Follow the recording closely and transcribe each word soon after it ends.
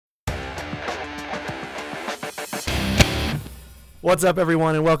What's up,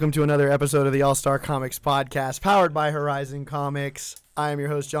 everyone, and welcome to another episode of the All-Star Comics Podcast, powered by Horizon Comics. I am your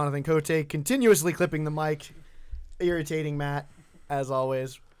host, Jonathan Cote, continuously clipping the mic, irritating Matt, as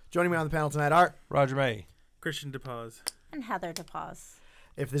always. Joining me on the panel tonight are Roger May, Christian DePaz, and Heather DePaz.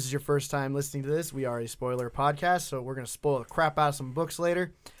 If this is your first time listening to this, we are a spoiler podcast, so we're going to spoil the crap out of some books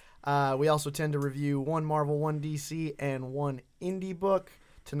later. We also tend to review one Marvel, one DC, and one indie book.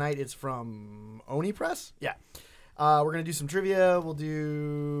 Tonight it's from Oni Press? Yeah. We're going to do some trivia. We'll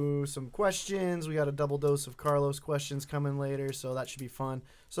do some questions. We got a double dose of Carlos questions coming later, so that should be fun.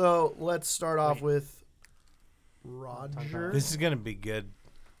 So let's start off with Roger. this is going to be good.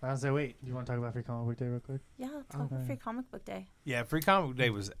 I was like, wait, do you want to talk about Free Comic Book Day real quick? Yeah, let's talk about Free Comic Book Day. Yeah, Free Comic Book Day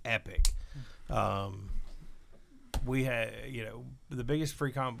was epic. We had, the biggest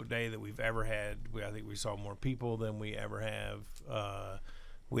Free Comic Book Day that we've ever had. I think we saw more people than we ever have.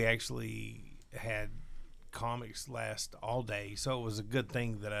 We actually had comics last all day, so it was a good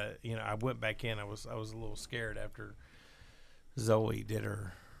thing that I went back in. I was a little scared after Zoe did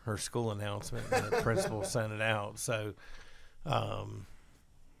her school announcement and the principal sent it out. So,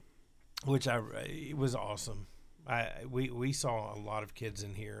 it was awesome. We saw a lot of kids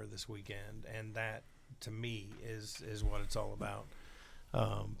in here this weekend, and that to me is what it's all about.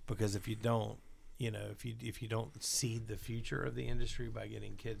 Because if you don't, if you don't seed the future of the industry by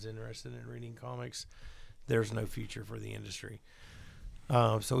getting kids interested in reading comics, there's no future for the industry.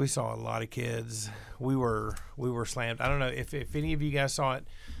 So we saw a lot of kids. We were slammed. I don't know if any of you guys saw it.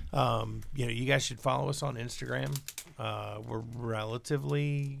 You guys should follow us on Instagram. We're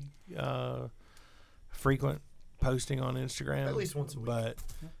relatively frequent posting on Instagram, At least once a week. But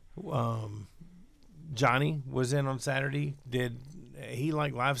Johnny was in on Saturday. He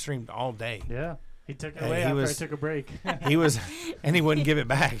live streamed all day? Yeah. He took it away after I took a break. He wouldn't give it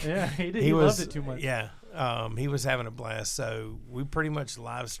back. Yeah, he did. He loved it too much. Yeah. He was having a blast, so we pretty much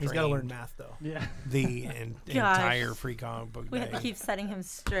live streamed. He's got to learn math, though. Yeah. The entire Free Comic Book Day. We had to keep setting him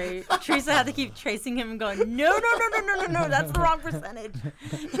straight. Teresa had to keep tracing him and going, no, that's the wrong percentage.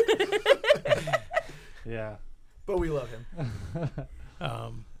 Yeah. But we love him.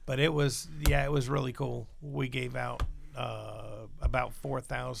 But it was really cool. We gave out about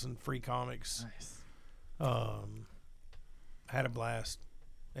 4,000 free comics. Nice. Had a blast.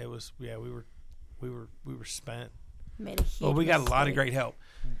 It was we were spent. Made a huge Well, we got a lot of mistake. great help.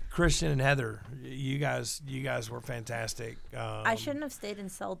 Christian and Heather, you guys were fantastic. I shouldn't have stayed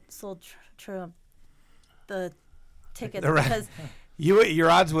and sold the tickets Right. because your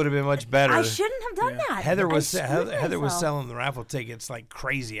odds would have been much better. I shouldn't have done that. Heather I was screwed myself. selling the raffle tickets like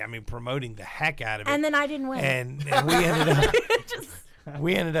crazy. I mean, promoting the heck out of it. And then I didn't win. And we ended up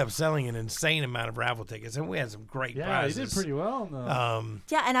we ended up selling an insane amount of raffle tickets, and we had some great prizes. Yeah, you did pretty well. Though.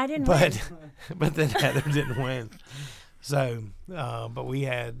 Yeah, and I didn't win. But then Heather didn't win. So, but we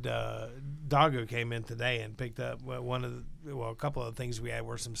had Doggo came in today and picked up a couple of the things we had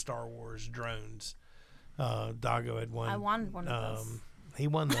were some Star Wars drones. Doggo had won. I wanted one of those. He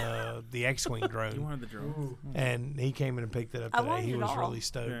won the X-Wing drone. he wanted the drones. And he came in and picked it up I today. wanted He it was all. really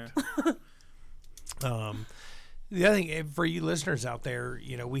stoked. Yeah. The other thing for you listeners out there,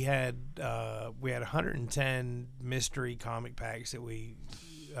 we had 110 mystery comic packs that we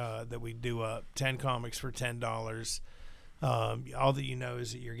do up, 10 comics for $10. All that you know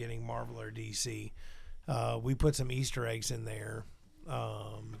is that you're getting Marvel or DC. We put some Easter eggs in there.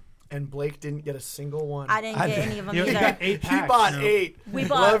 And Blake didn't get a single one. I didn't get any of them You either. got 8 He packs. bought 8. We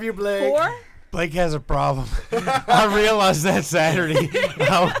bought Love you, Blake. 4. Blake has a problem. I realized that Saturday.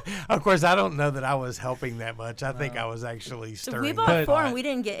 Of course, I don't know that I was helping that much. I think I was actually So stirring. we bought the 4 pot. and we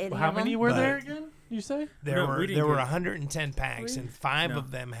didn't get any How of them. many were But- there again? You say There No, we didn't were get- 110 packs, and 5 No.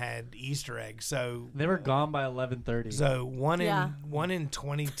 of them had Easter eggs. So they were gone by 11:30. So one Yeah. in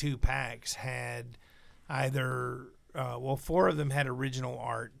 22 packs had either 4 of them had original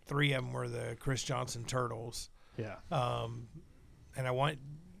art. 3 of them were the Chris Johnson Turtles. Yeah. And I want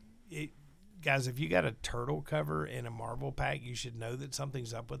it, guys. If you got a turtle cover in a Marvel pack, you should know that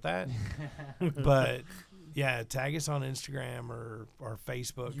something's up with that. But yeah, tag us on Instagram or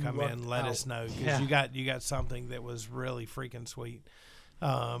Facebook. You Come lucked in, let out. us know Yeah. because you got something that was really freaking sweet.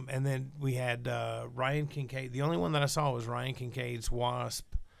 And then we had Ryan Kincaid. The only one that I saw was Ryan Kincaid's Wasp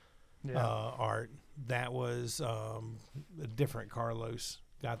art. That was a different Carlos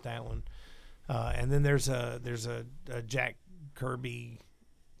got that one. And then there's a Jack Kirby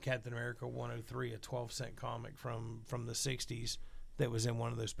Captain America 103, a 12-cent comic from the 60s that was in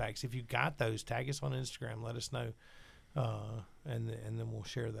one of those packs. If you got those, tag us on Instagram. Let us know, and then we'll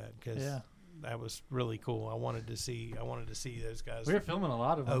share that because that was really cool. I wanted to see those guys. We were filming a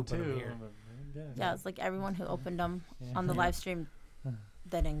lot of them Open too. them here. Yeah, it's like everyone who opened them on the Yeah. live stream,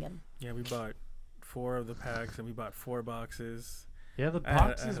 they didn't get them. Yeah, we bought 4 of the packs and we bought 4 boxes. Yeah, the I had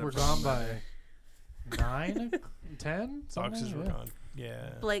boxes a were fun gone by day. 9, 10. Boxes were gone.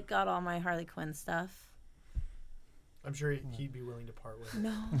 Yeah. Blake got all my Harley Quinn stuff. I'm sure he'd be willing to part with it.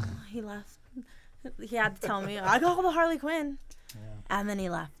 No, he left. He had to tell me, I got all the Harley Quinn. Yeah. And then he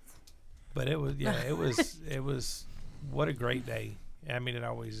left. But it was it was what a great day. I mean, it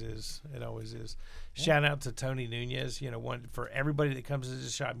always is. It always is. Shout out to Tony Nunez. One for everybody that comes to the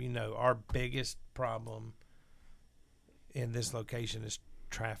shop. Our biggest problem in this location is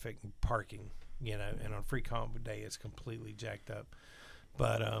traffic and parking. And on Free Comic Day, it's completely jacked up.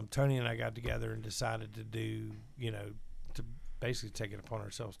 But Tony and I got together and decided to do, to basically take it upon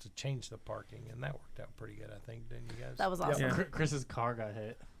ourselves to change the parking, and that worked out pretty good, I think, didn't you guys? That was awesome. Yeah. Chris's car got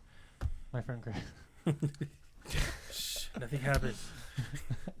hit. My friend Chris. Shh, nothing happened.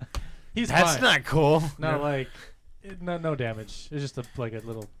 He's That's fine. not cool. No, no damage. It's just a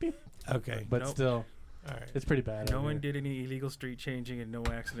little beep. Okay. But Nope. still, All right. it's pretty bad. No out one here. did any illegal street changing and no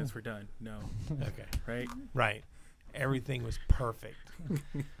accidents were done. No, Okay. right? Right. Everything was perfect.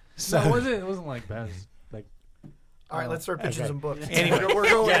 So No, it wasn't like bad. It was like All right, let's start pitching Okay. some books. Anyway. we're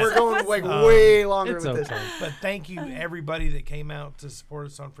going like Um, way longer it's with okay. this. But thank you everybody that came out to support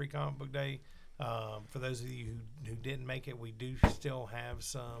us on Free Comic Book Day. For those of you who didn't make it, we do still have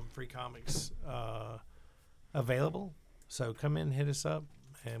some free comics available. So come in, hit us up,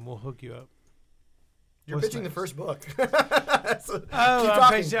 and we'll hook you up. You're What's pitching the next? first book. So, keep I'm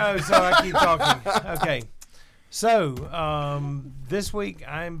talking. pitching- so I keep talking. Okay. So this week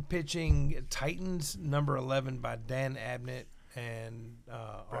I'm pitching Titans number 11 by Dan Abnett and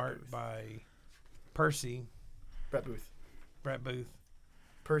art Booth. by Percy Brett Booth. Booth.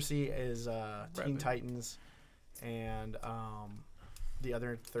 Percy is Brett Teen Booth. Titans, and the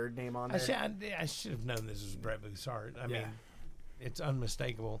other third name on I there. should have known this was Brett Booth's art. I Yeah. mean, it's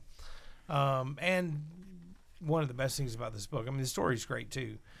unmistakable. And one of the best things about this book, I mean, the story's great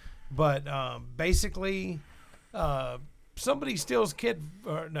too, but basically, somebody steals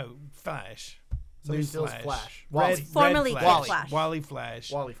Flash. Somebody steals Flash. Red, Wally. Formerly Red Kid Flash. Flash. Wally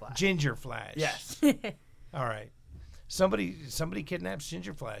Flash. Wally Flash. Ginger Flash. Yes. All right. Somebody kidnaps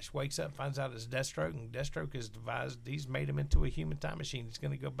Ginger Flash, wakes up, finds out it's Deathstroke, and Deathstroke has devised, he's made him into a human time machine. He's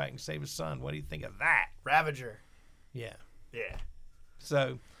going to go back and save his son. What do you think of that? Ravager. Yeah. Yeah.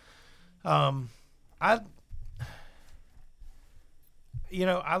 So, I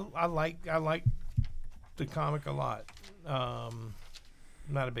like the comic a lot. I'm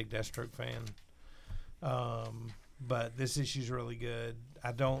not a big Deathstroke fan. But this issue's really good.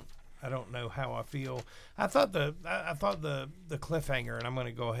 I don't know how I feel. I thought the cliffhanger, and I'm going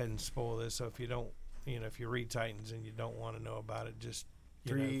to go ahead and spoil this. So if you don't, if you read Titans and you don't want to know about it, just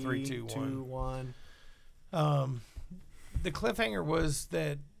 3, 2, 1. 1. The cliffhanger was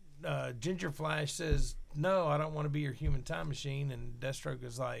that Ginger Flash says, "No, I don't want to be your human time machine," and Deathstroke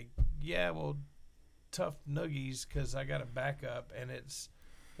is like, "Yeah, well, tough noogies, because I got a backup, and it's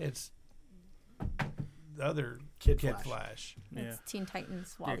the other Kid Flash." Yeah. It's Teen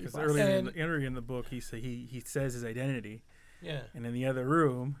Titans. Yeah, Wally because Flash. earlier in the book, he says his identity, Yeah. and in the other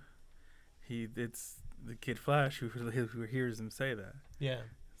room, it's the Kid Flash who hears him say that. Yeah.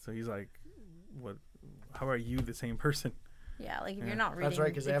 So he's like, "What? How are you the same person?" Yeah, like if Yeah. you're not reading, That's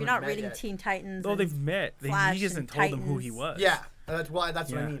right, 'cause if they you're haven't not met reading yet. Teen Titans, Well, and they've met. Flash He hasn't and told them who he Titans. was. Yeah. That's what I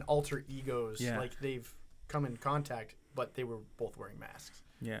Yeah. mean. Alter egos. Yeah. Like they've come in contact, but they were both wearing masks.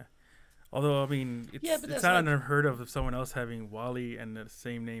 Yeah. Although, I mean, it's, Yeah, but it's that's not like- unheard of someone else having Wally and the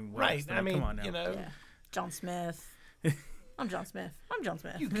same name. Right. West. I mean, come on now. yeah, John Smith. I'm John Smith. I'm John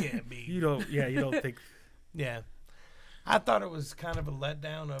Smith. You can't be. You don't. Yeah, you don't think. Yeah. I thought it was kind of a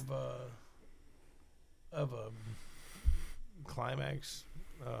letdown of a climax,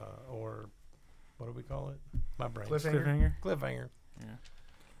 or what do we call it? My brain. Cliffhanger. Cliffhanger.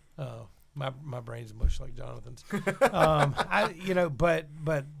 Yeah. My brain's mush like Jonathan's. But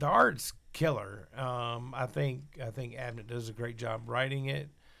the art's killer. I think Abnett does a great job writing it.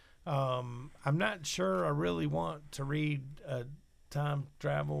 I'm not sure I really want to read a time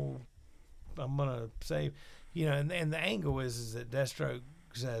travel. I'm gonna say, and the angle is that Deathstroke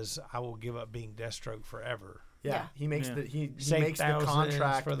says, "I will give up being Deathstroke forever." Yeah. Yeah. He makes Yeah. the he Save makes the thousands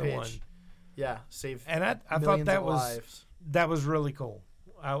contract for the pitch. one. Yeah. Save. And I thought millions that of was lives. really cool.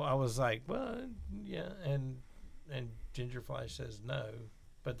 I was like, well, yeah, and Ginger Flash says no,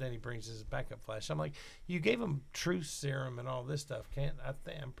 but then he brings his backup Flash. I'm like, you gave him truth serum and all this stuff.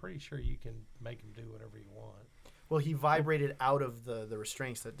 I'm pretty sure you can make him do whatever you want. Well, he vibrated out of the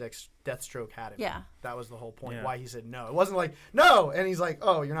restraints that Deathstroke had him. Yeah. That was the whole point. Yeah. Why he said no. It wasn't like no, and he's like,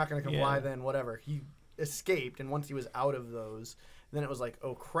 oh, you're not going to comply, Yeah. then whatever. He escaped, and once he was out of those, then it was like,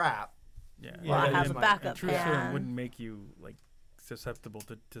 oh crap. Yeah. Well, I have and- a backup and truth plan. serum wouldn't make you like susceptible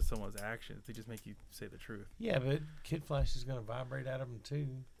to someone's actions. They just make you say the truth. Yeah, but Kid Flash is going to vibrate out of him too.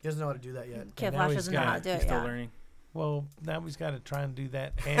 He doesn't know how to do that yet. Kid now Flash he's doesn't know got- how to do He's it. still Yeah. learning. Well, now he's got to try and do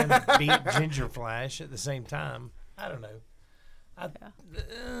that and beat Ginger Flash at the same time. I don't know.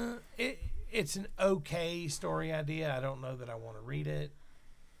 It's an okay story idea. I don't know that I want to read it,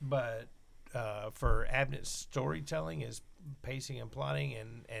 but for Abnett's storytelling, his pacing and plotting,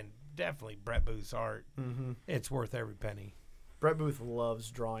 and definitely Brett Booth's art, Mm-hmm. it's worth every penny. Brett Booth loves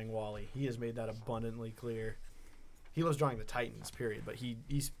drawing Wally. He has made that abundantly clear. He loves drawing the Titans, period. But he's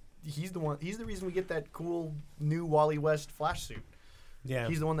the one. He's the reason we get that cool new Wally West Flash suit. Yeah,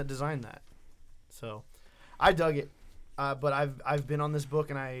 He's the one that designed that. So, I dug it. But I've been on this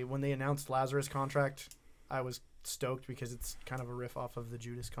book, and when they announced Lazarus contract, I was stoked because it's kind of a riff off of the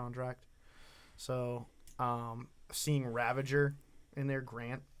Judas contract. So, seeing Ravager in there,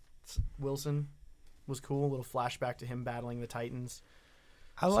 Grant Wilson, was cool. A little flashback to him battling the Titans.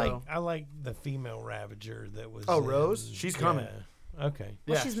 I like the female Ravager that was. Oh, Rose? She's coming. Yeah. Okay.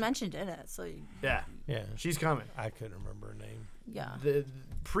 Well, Yeah. she's mentioned in it, so Yeah, Yeah. she's coming. I couldn't remember her name. yeah. The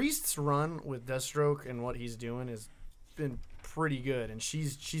Priest's run with Deathstroke and what he's doing has been pretty good, and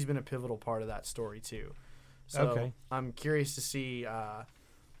she's been a pivotal part of that story too. So Okay. I'm curious to see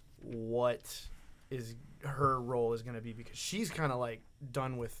what is her role is going to be, because she's kind of like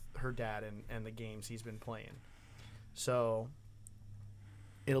done with her dad and the games he's been playing. So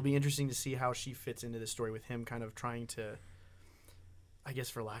it'll be interesting to see how she fits into this story with him kind of trying to, I guess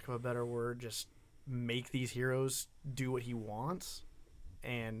for lack of a better word, just make these heroes do what he wants,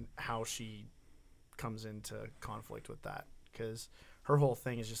 and how she comes into conflict with that, because her whole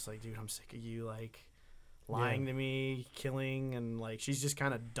thing is just like, dude, I'm sick of you like lying to me, killing, and like she's just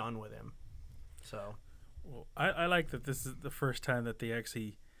kind of done with him. So Well, I like that this is the first time that they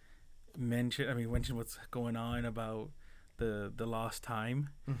actually mention what's going on about the lost time.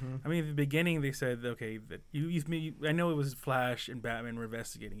 I mean, at the beginning they said, okay, that I know it was Flash and Batman were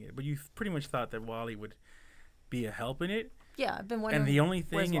investigating it, but you pretty much thought that Wally would be a help in it. Yeah, I've been wondering. And the only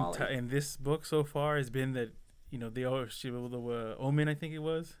where's thing Wally? in this book so far has been that the Omen, I think it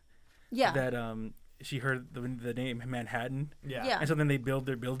was, Yeah. that she heard the name Manhattan, yeah. and so then they build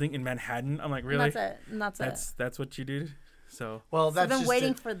their building in Manhattan. I'm like, really? And that's it. And that's it. That's what you did. So Well, that's then just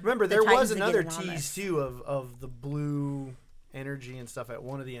waiting it. for Remember, the there Titans was to get another in on tease this. too of the blue energy and stuff at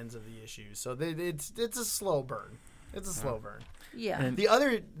one of the ends of the issue. So it's a slow burn. It's a slow burn. Yeah. And- The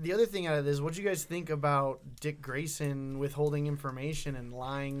other thing out of this, what do you guys think about Dick Grayson withholding information and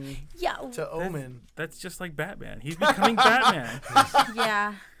lying yeah. to Omen? that's just like Batman. He's becoming Batman.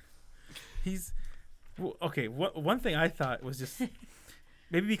 Yeah. He's okay. One thing I thought was just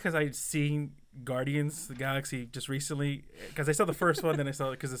maybe because I'd seen Guardians of the Galaxy just recently, because I saw the first one, then I saw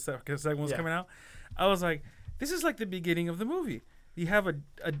it because the second one was coming out. I was like, this is like the beginning of the movie. You have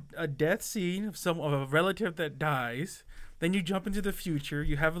a death scene of a relative that dies. Then you jump into the future.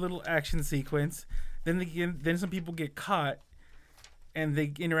 You have a little action sequence. Then some people get caught, and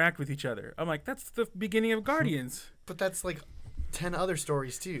they interact with each other. I'm like, that's the beginning of Guardians. But that's like 10 other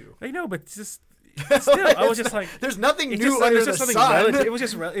stories too. I know, but just still, I was just like, There's nothing it's new just, under it's the just something sun. relative.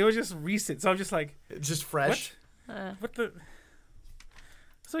 It was just recent. So I'm just like, It's just fresh. what the?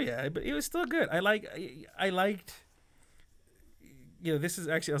 So yeah, but it was still good. I liked. This is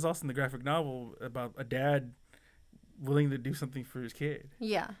actually, I was also in the graphic novel about a dad willing to do something for his kid.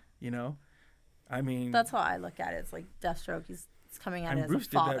 Yeah. I mean, That's how I look at it. It's like Deathstroke. He's coming at it and as Bruce a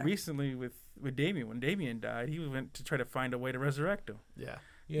did father. that recently with Damien. When Damien died, he went to try to find a way to resurrect him. Yeah.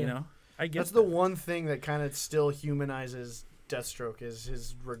 I guess That's the one thing that kind of still humanizes Deathstroke, is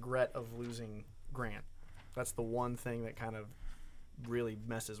his regret of losing Grant. That's the one thing that kind of really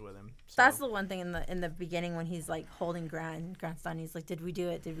messes with him. So. That's the one thing in the beginning when he's like holding Grant's son. He's like, "Did we do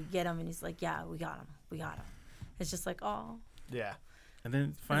it? Did we get him?" And he's like, "Yeah, we got him. We got him." It's just like, oh. Yeah. And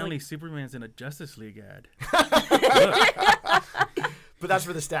then finally, Superman's in a Justice League ad. But that's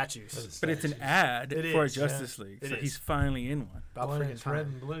for the statues. But it's an ad It for a is, Justice League, It so is. he's finally in one. About One freaking is red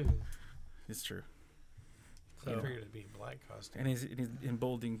time. and blue. It's true, So I So- figured it'd be a black costume. and he's in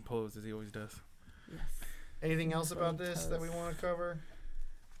bolding pose as he always does. Yes. Anything else about this that we want to cover?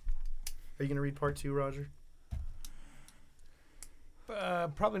 Are you going to read part 2, Roger?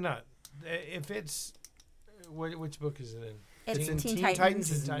 Probably not. If it's which book is it in? It's in Teen Teen Titans.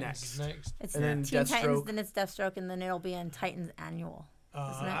 Titans is Teen next. Titans next. It's And then Teen Titans, Deathstroke. then it's Deathstroke, and then it'll be in Titans Annual.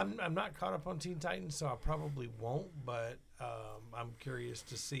 Isn't it? I'm not caught up on Teen Titans, so I probably won't. But I'm curious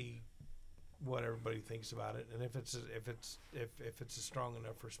to see what everybody thinks about it, and if it's a strong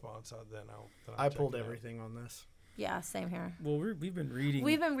enough response, then I'll I check pulled it out. everything on this. Yeah, same here. Well, we've been reading.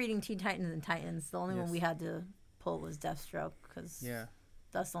 We've been reading Teen Titans and Titans. The only one Yes. we had to pull was Deathstroke because Yeah.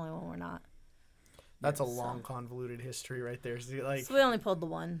 that's the only one we're not. That's a So- long, convoluted history right there. See, like, So we only pulled the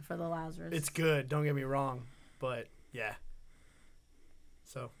one for the Lazarus. it's good. Don't get me wrong, but yeah.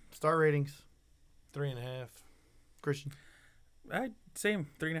 So star ratings, 3.5. Christian. Same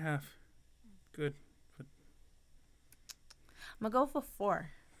 3.5. Good. I'm gonna go for 4.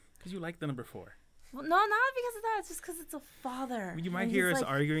 Because you like the number 4. Well, no, not because of that. It's just because it's a father. You might And hear he's us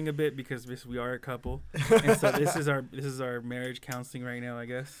like, arguing a bit because we are a couple, and so this is our marriage counseling right now, I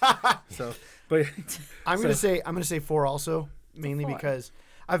guess. So, but I'm gonna say 4 also, mainly 4. because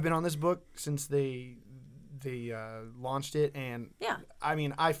I've been on this book since they launched it, and Yeah. I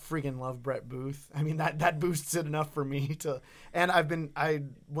mean, I freaking love Brett Booth. I mean, that boosts it enough for me to. And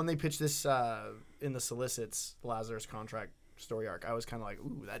when they pitched this in the solicits Lazarus contract story arc, I was kind of like,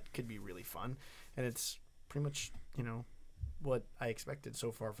 ooh, that could be really fun, and it's pretty much what I expected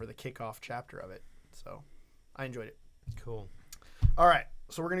so far for the kickoff chapter of it. So I enjoyed it. Cool. All right,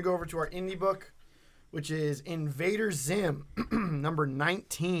 so we're gonna go over to our indie book, which is Invader Zim, number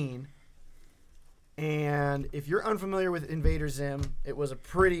 19. And if you're unfamiliar with Invader Zim, it was a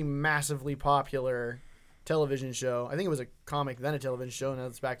pretty massively popular television show. I think it was a comic, then a television show. Now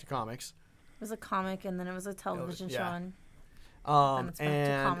it's back to comics. It was a comic, and then it was a television show, yeah. and then it's back to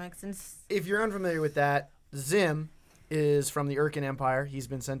And comics. And if you're unfamiliar with that, Zim is from the Urkin Empire. He's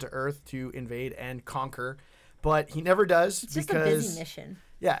been sent to Earth to invade and conquer, but he never does it's just a because busy mission.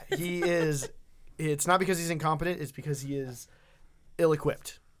 yeah, he is. It's not because he's incompetent. It's because he is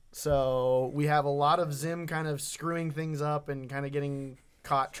ill-equipped. So we have a lot of Zim kind of screwing things up and kind of getting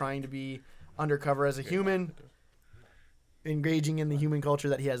caught trying to be undercover as a human, engaging in the human culture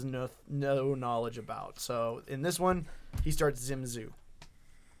that he has no knowledge about. So in this one, he starts Zim Zoo.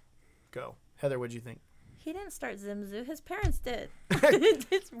 Go. Heather, what'd you think? He didn't start Zimzu. His parents did.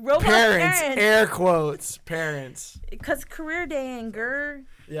 It's robot Parents, parents. air quotes, parents. Because Career Day and Gurr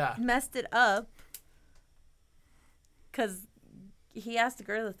Yeah. messed it up. Because he asked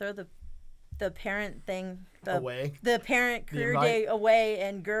Gurr to throw the parent thing Away. the parent The Career invite. Day away,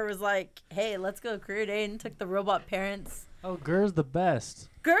 and Gurr was like, "Hey, let's go Career Day," and took the robot parents. Oh, Gurr's the best.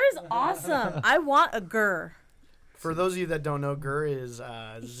 Gurr's awesome. I want a Gurr. For those of you that don't know, Gurr is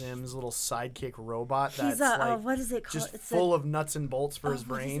Zim's little sidekick robot that's He's a like what is it called? just full of nuts and bolts for his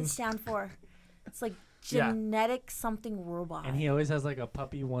What does it brains. stand for? It's like Yeah. genetic something robot. And he always has like a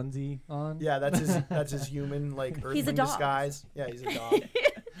puppy onesie on. Yeah, that's his human like He's a earthling dog. disguise. Yeah, he's a dog.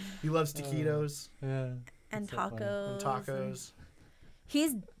 He loves taquitos Yeah. and so funny. tacos. and tacos.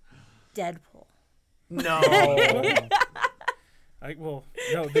 He's Deadpool. No.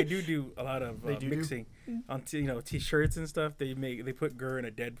 No, they do a lot of They do? mixing on t-shirts and stuff. They put Gurr in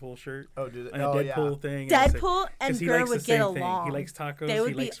a Deadpool shirt Oh, dude. and a Oh, Deadpool yeah. thing. and it's like- Deadpool 'cause and he Gurr likes the would get same thing. along. He likes tacos. They he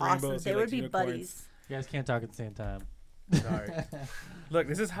would be likes awesome. rainbows. They he would likes be unicorns. buddies. You guys can't talk at the same time. Sorry. Look,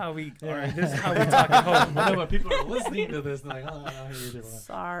 this is how we. Yeah. All right, this is how we talk at home. I know, but people are listening to this and like, oh, I don't hear either one.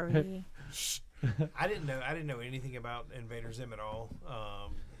 Sorry. I didn't know anything about Invader Zim at all.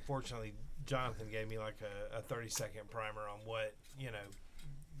 Fortunately, Jonathan gave me like a 30-second primer on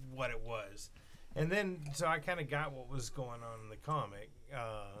what it was, and then so I kind of got what was going on in the comic.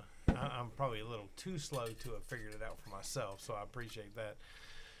 I'm probably a little too slow to have figured it out for myself, so I appreciate that.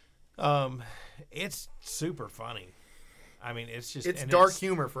 It's super funny. I mean, it's just It's dark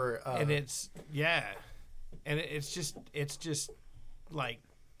humor for and it's and it's just like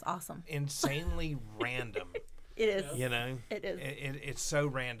It's awesome. insanely random. It is. You know, It is. it's so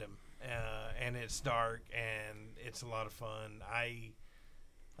random, and it's dark, and it's a lot of fun. I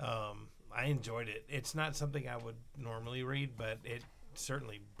enjoyed it. It's not something I would normally read, but it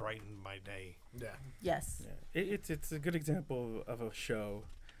certainly brightened my day. yeah. Yes. Yeah. It's a good example of a show,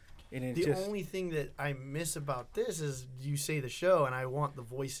 and it's The just only thing that I miss about this is you say the show and I want the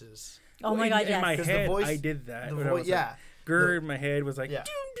voices. Oh my God, in yes. my 'Cause the head, voice- I did that. The when I voice, was yeah. like, Gurr in my head was like, Yeah.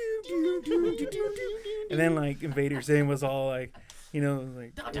 doo, doo, doo, doo, doo, doo. And then like Invader Zim was all like, like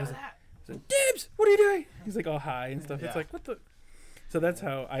Don't it do was that. like, Dibs, what are you doing? He's like all high and stuff. Yeah. It's like what the. So that's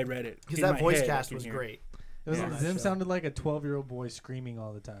how I read it. Because In that my voice head, I cast can was hear. great. It was Yeah. like Zim sounded like a 12-year-old boy screaming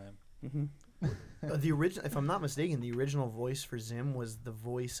all the time. Mm-hmm. The original, if I'm not mistaken, the original voice for Zim was the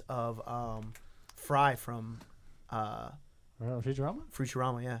voice of Fry from Futurama?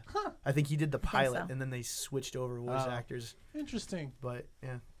 Futurama. Yeah, I think he did the think pilot, so. and then they switched over voice Oh. actors. Interesting. But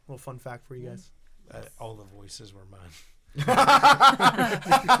yeah, little fun fact for you guys. All the voices were mine.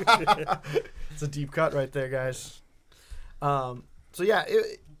 It's a deep cut right there, guys. So yeah,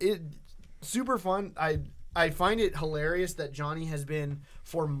 it super fun. I find it hilarious that Johnny has been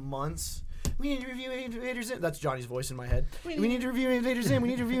for months. We need to review Invader Zim. That's Johnny's voice in my head. We need to review Invader Zim. We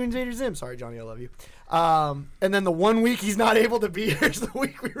need to review Invader Zim. Sorry, Johnny, I love you. And then the 1 week he's not able to be here is the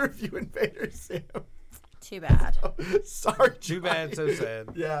week we review Invader Zim. Too bad. Sorry, Johnny. Too bad, so sad.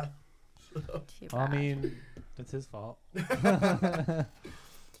 Yeah. Too bad. I mean, it's his fault. No.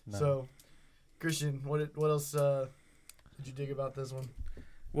 So, Christian, what else did you dig about this one?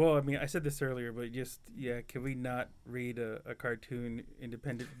 Well, I mean, I said this earlier, but just can we not read a cartoon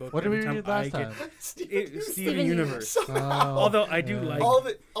independent book? What did we every read last I time? Steven Universe. Oh, Although I do yeah. like. all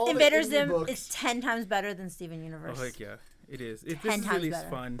the Invader indie Zim books. is 10 times better than Steven Universe. Oh, heck yeah, it is. 10 This is times really better.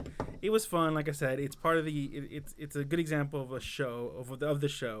 fun. It was fun, like I said. It's part of the. It's a good example of a show of the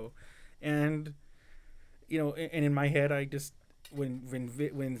show, and and in my head, I just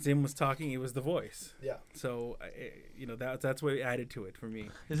when Zim was talking, it was the voice. Yeah. So that's what added to it for me.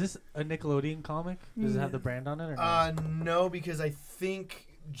 Is this a Nickelodeon comic? Does it have the brand on it or no? No, because I think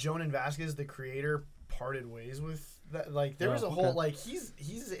Jonan Vasquez, the creator, parted ways with that. Like there was a whole he's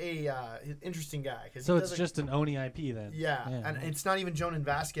a interesting guy. So it's just an Oni IP then. Yeah, and it's not even Jonan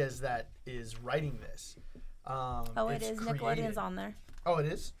Vasquez that is writing this. It is. Nickelodeon's on there. Oh, it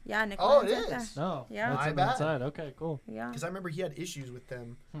is? Yeah, Nickelodeon's Oh, it right there. is? No. Yeah. That's My on bad. that side. Okay, cool. Yeah. Because I remember he had issues with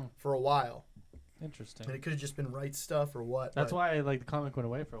them Hmm. for a while. Interesting. And it could have just been right stuff or what. That's but- why the comic went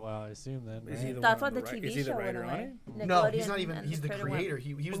away for a while, I assume then. Is he right? the That's why one the on the right? TV Is he the show went writer on away. it? No, Nickelodeon he's not even. and He's the creator went, creator.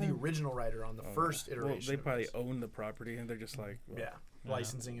 He was the boom. original writer on the first Well, iteration. they of probably this. own the property, and they're just like, well, Yeah,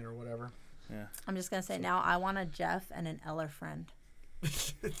 licensing it or whatever. yeah. I'm just going to say now, I want a Jeff and an Eller friend.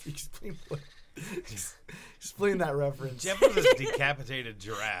 Explain that reference. Jeff was a decapitated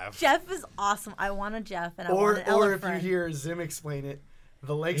giraffe. Jeff is awesome. I want a Jeff and I want an Or Eller if friend. you hear Zim explain it,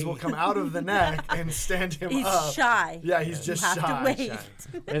 the legs will come out of the neck and stand him He's up. shy. Yeah, he's just You have to shy.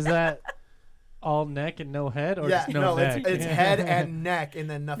 wait. Is that all neck and no head or Yeah, just no neck? it's head and neck and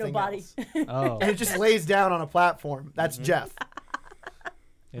then nothing No body. else. Oh, And it just lays down on a platform. That's Jeff.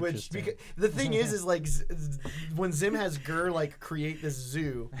 Which interesting. because, the thing is like when Zim has Gurr create this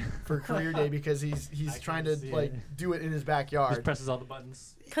zoo for career day because he's trying to see like it. do it in his Just backyard. presses all the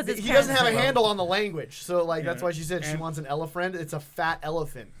buttons. Because He doesn't have a handle on the language, so that's Yeah. why she said she And- wants an elephant. It's a fat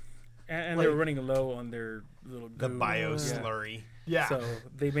elephant. And Like- they were running low on their little The goo. bio Yeah. slurry. Yeah. So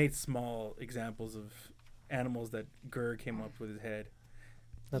they made small examples of animals that Gurr came up with his head.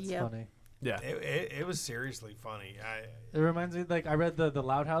 That's Yep. funny. Yeah. It was seriously funny. It reminds me, I read the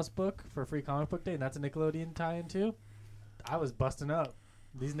Loud House book for Free Comic Book Day, and that's a Nickelodeon tie-in too. I was busting up.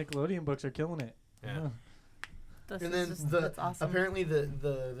 These Nickelodeon books are killing it. Yeah. This And is then just, the that's awesome. apparently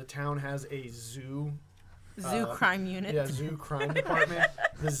the town has a zoo. Zoo crime unit. Yeah, zoo crime department,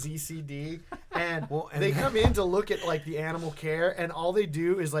 the ZCD, and and they come in to look at the animal care, and all they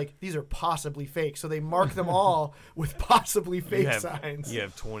do is these are possibly fake, so they mark them all with possibly fake signs. You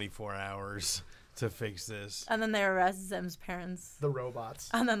have 24 hours to fix this. And then they arrest Zim's parents. The robots.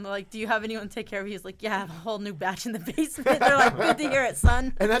 And then they're like, do you have anyone to take care of you? He's like, yeah, I have a whole new batch in the basement. They're like, good to hear it,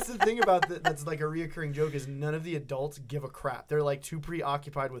 son. And that's the thing about that's a reoccurring joke is none of the adults give a crap. They're too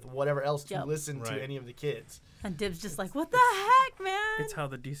preoccupied with whatever else to Yep. listen Right. to any of the kids. And Dib's just like, what the heck, man? It's how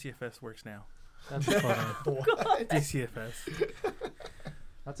the DCFS works now. That's funny. What? DCFS.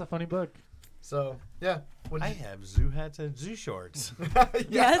 That's a funny book. So yeah, I have zoo hats and zoo shorts.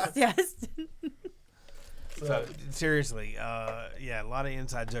 Yes, yes. So seriously, a lot of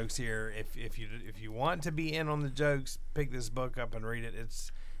inside jokes here. If you want to be in on the jokes, pick this book up and read it.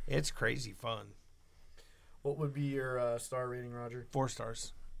 It's crazy fun. What would be your star rating, Roger? 4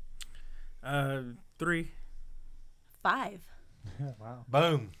 stars. 3. 5. Wow.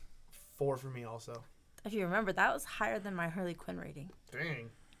 Boom. 4 for me also. If you remember, that was higher than my Harley Quinn rating. Dang.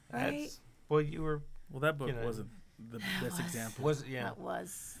 Right? Well, you were Well, that book You know, wasn't the best was. example. was yeah. That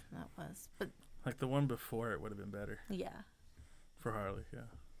was. But Like the one before it would have been better yeah. for Harley. Yeah.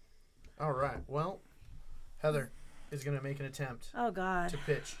 All right. Well, Heather is going to make an attempt Oh, God. to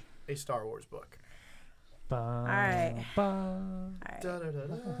pitch a Star Wars book. All right. Ba. All right.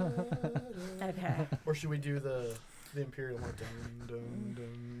 Da-da-da-da-da-da. Okay. Or should we do the Imperial one? Dun, dun,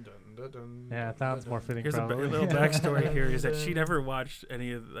 dun, dun, dun, dun, Yeah, it sounds more fitting. Here's a probably. little backstory here is that she never watched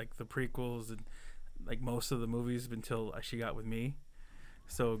any of the prequels and most of the movies until she got with me.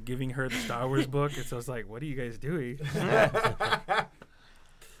 So giving her the Star Wars book, and so I was like, "What are you guys doing?"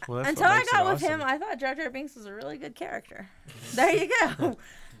 Well, that's Until what I makes got it with him, awesome. I thought Jar Jar Binks was a really good character. There you go.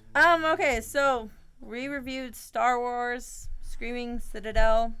 Okay, so we reviewed Star Wars Screaming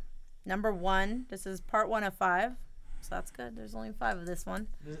Citadel #1. This is part 1 of 5. so that's good. There's only 5 of this one.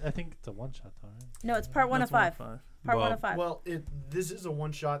 I think it's a one shot though, right? No, it's part 1 of 5. Part 1 of 5. Well, this is a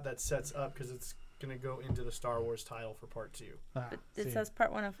one shot that sets up because it's gonna go into the Star Wars title for part 2. But it says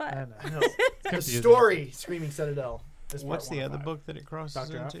part 1 of 5. I know. The story, Screaming Citadel. What's the other book that it crosses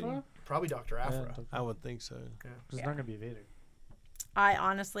Dr. into? Afra? Probably Dr. Afra. I would think so. Yeah. It's not gonna be Vader. I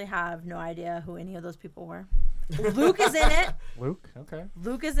honestly have no idea who any of those people were. Luke is in it. Luke, okay.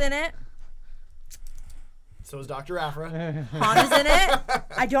 Luke is in it. So is Dr. Afra. Han is in it.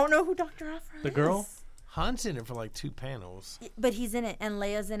 I don't know who Dr. Afra is. The girl? Han's in it for like 2 panels. But he's in it, and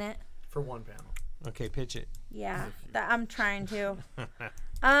Leia's in it. For one panel. Okay, pitch it. Yeah, I'm trying to.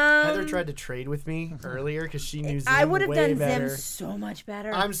 Heather tried to trade with me earlier because she knew Zim I would have way done better. Zim so much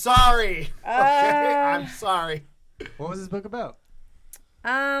better. I'm sorry. Okay, I'm sorry. What was this book about?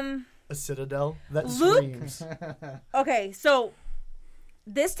 A citadel that Luke? screams. Okay, so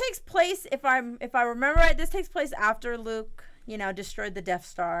this takes place, if I remember right, this takes place after Luke, destroyed the Death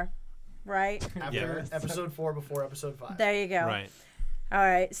Star, right? After episode 4, before episode 5. There you go. Right. All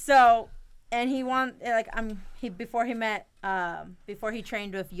right. So, and before he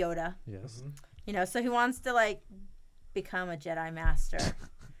trained with Yoda, Yes. so he wants to become a Jedi Master.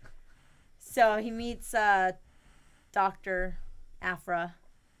 So he meets Dr. Afra.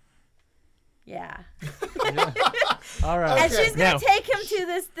 Yeah. All right. And she's gonna Now- take him to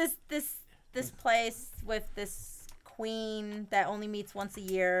this place with this queen that only meets once a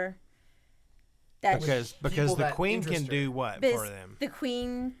year. Because people the that queen interest can her. do what This- for them? The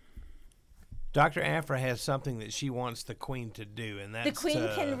queen. Dr. Afra has something that she wants the queen to do, and that's The queen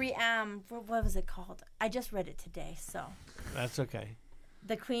can what was it called? I just read it today, so That's okay.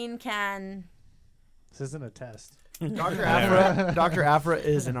 the queen can. This isn't a test. Dr. Afra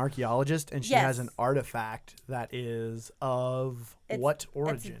is an archaeologist, and she Yes. has an artifact that is of what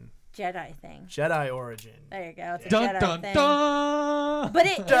origin? Jedi thing. Jedi origin. There you go. It's a Dun Jedi dun thing. dun. But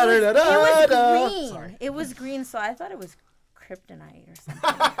it Da-da-da-da-da. was green. Sorry. It was green, so I thought it was kryptonite or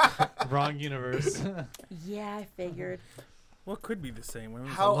something. Wrong universe. Yeah, I figured. Well, it could be the same. It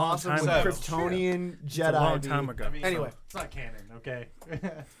was How a long awesome time would ago. Kryptonian It's Jedi a long be? time ago. Anyway. It's not canon, okay?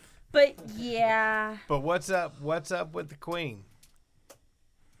 But yeah, But what's up with the queen?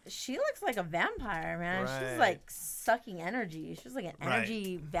 she looks like a vampire, man. She's Right. like sucking energy. She's like an Right.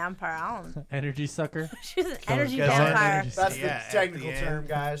 energy vampire. I don't. Energy sucker. She's an energy Because vampire. energy- That's Yeah, the at technical the term, end.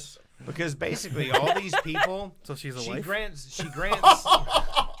 guys. Because basically all these people, So she's a she wife. grants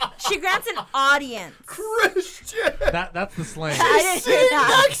She grants an audience. Christian! That's the slang. I didn't hear Sitting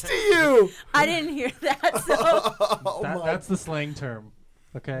that. next to you! I didn't hear that. So Oh my. That's the slang term.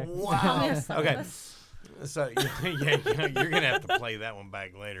 Okay. Wow. Okay. So yeah, you're gonna have to play that one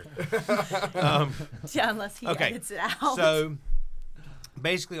back later. yeah, unless he Okay, edits it out. So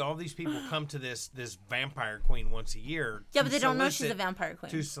basically, all these people come to this vampire queen once a year. yeah, to but they don't know she's a solicit- vampire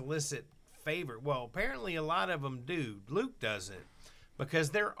queen. to solicit favor. Well, apparently a lot of them do. Luke doesn't, because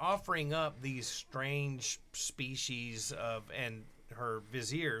they're offering up these strange species of, and her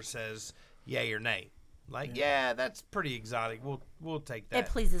vizier says yay or nay. Like, yeah, that's pretty exotic. We'll take that. It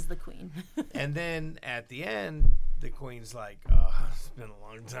pleases the queen. And then at the end, the queen's like, oh, it's been a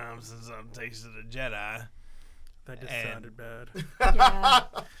long time since I've tasted a Jedi. That just And- sounded bad. yeah.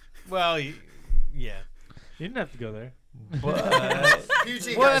 Well, yeah. You didn't have to go there. But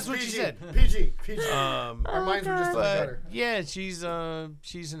PG, Well, guys, that's what she PG. said. PG. PG. um, Our minds were just a little but better. yeah, she's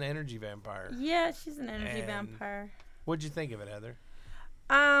an energy vampire. Yeah, she's an energy And- vampire. What'd you think of it, Heather?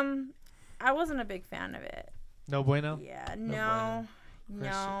 I wasn't a big fan of it. No bueno. Yeah, bueno.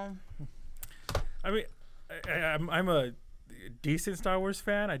 no. I mean, I'm a decent Star Wars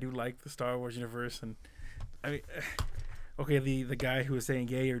fan. I do like the Star Wars universe, and I mean, okay, the guy who was saying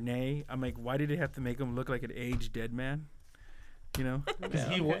yay or nay, I'm like, why did they have to make him look like an aged dead man? You know? Because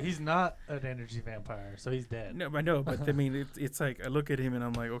he's not an energy vampire, so he's dead. No, I know, but I mean, it's like I look at him and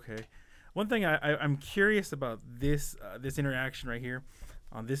I'm like, okay. One thing I'm curious about this interaction right here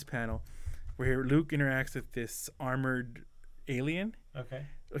on this panel, where Luke interacts with this armored alien. Okay.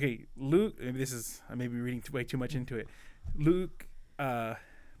 Okay, Luke. Maybe this is I may be reading way too much into it. Luke,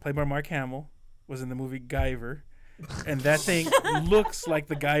 played by Mark Hamill, was in the movie Guyver, and that thing looks like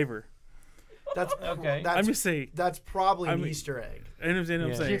the Guyver. That's Okay. That's, I'm just saying. that's probably I an mean- Easter egg. And I'm saying,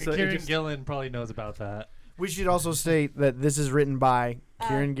 Yeah. so it Kieran just- Gillen probably knows about that. We should also state that this is written by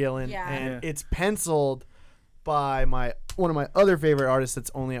Kieran Gillen, yeah. and Yeah. it's penciled by one of my other favorite artists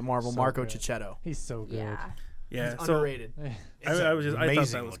that's only at Marvel, So Marco good. Cicchetto. He's so good. Yeah. yeah. He's So underrated. I was just I thought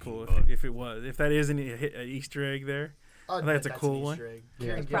amazing that was looking cool book. if it was that is an Easter egg there. I that's a cool one. Kieran It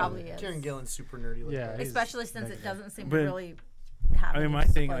Gillen, probably is. Kieran Gillen's super nerdy. Looking Yeah, guy. Especially since it negative. doesn't seem But- to really have I mean, any my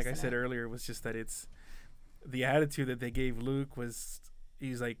thing, like I place in said it. earlier, was just that it's the attitude that they gave Luke was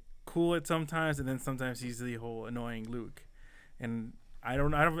he's like cool at sometimes, and then sometimes he's the whole annoying Luke. And I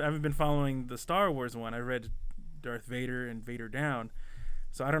haven't been following the Star Wars one. I read Darth Vader and Vader Down,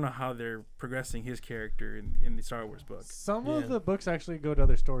 so I don't know how they're progressing his character in the Star Wars book. Some of the books actually go to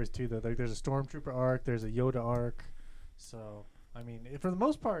other stories too, though. Like there's a Stormtrooper arc, there's a Yoda arc. So I mean, for the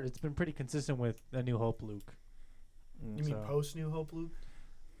most part, it's been pretty consistent with A New Hope Luke. You mean post New Hope Luke?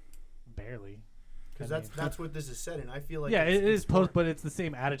 Barely. Because that's what this is set in. I feel like it is post, but it's the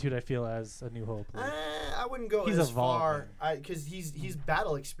same attitude I feel as A New Hope. Luke. I wouldn't go He's as evolving. far because he's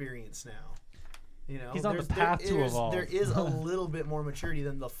battle experienced now. You know, he's on the path to evolve. There is a little bit more maturity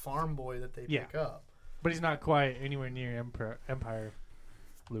than the farm boy that they pick up. But he's not quite anywhere near Empire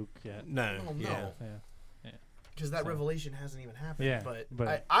Luke yet. No. Oh, no. Yeah. Because that revelation hasn't even happened. Yeah,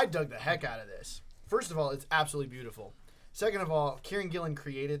 but I dug the heck out of this. First of all, it's absolutely beautiful. Second of all, Kieran Gillen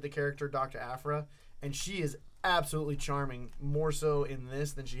created the character Dr. Aphra, and she is absolutely charming, more so in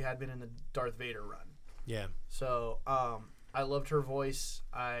this than she had been in the Darth Vader run. Yeah. So I loved her voice.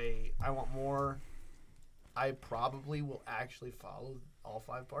 I want more. I probably will actually follow all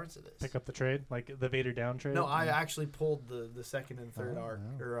 5 parts of this. Pick up the trade, like the Vader Down trade? No, I actually pulled the second and third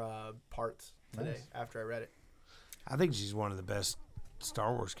parts today after I read it. I think she's one of the best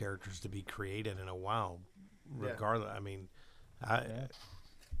Star Wars characters to be created in a while. Regardless, I mean, a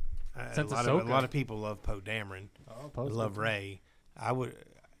lot of people love Poe Dameron. I love Rey. I would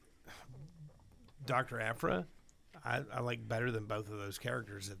Dr. Aphra. I like better than both of those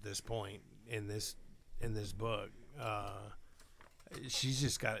characters at this point in this book.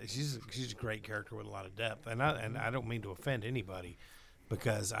 She's a great character with a lot of depth, and I don't mean to offend anybody,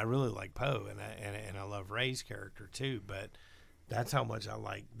 because I really like Poe and I love Rey's character too. But that's how much I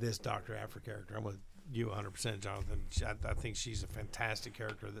like this Dr. Aphra character. I'm with you 100%, Jonathan. I think she's a fantastic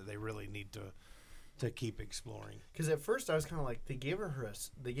character that they really need to keep exploring. Because at first I was kind of like, they gave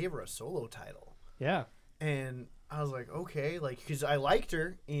her a solo title. Yeah. And I was like, okay, like, because I liked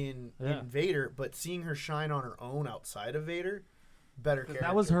her in Vader, but seeing her shine on her own outside of Vader, better character.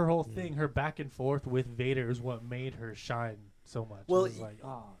 That was her whole thing. Her back and forth with Vader is what made her shine so much. Well, it was like,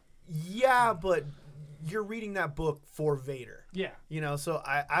 yeah, but you're reading that book for Vader. Yeah. You know, so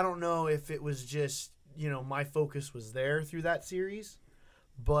I don't know if it was just, you know, my focus was there through that series.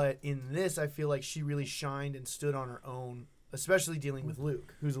 But in this, I feel like she really shined and stood on her own, especially dealing with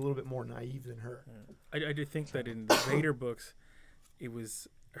Luke, who's a little bit more naive than her. I do think that in the Vader books, it was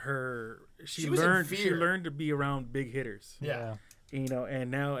her. She was in learned. fear. She learned to be around big hitters. Yeah. You know,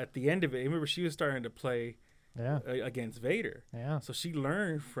 and now at the end of it, I remember she was starting to play against Vader. Yeah. So she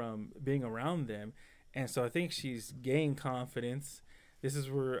learned from being around them, and so I think she's gained confidence. This is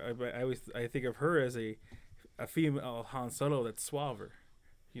where I think of her as a female Han Solo that's suaver.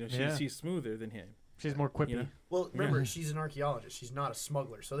 You know, she's smoother than him. She's more quippy. You know? Well, remember, she's an archaeologist. She's not a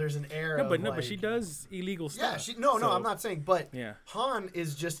smuggler. So there's an air of but she does illegal stuff. Yeah, no, I'm not saying. But Han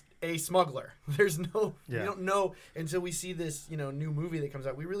is just a smuggler. There's no, we don't know until we see this, you know, new movie that comes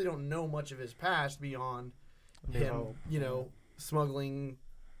out. We really don't know much of his past beyond him, you know, smuggling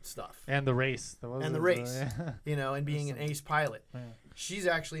stuff. And the race. You know, and being an ace pilot. Yeah. She's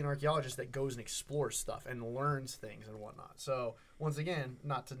actually an archaeologist that goes and explores stuff and learns things and whatnot. So, once again,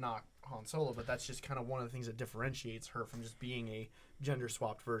 not to knock Han Solo, but that's just kind of one of the things that differentiates her from just being a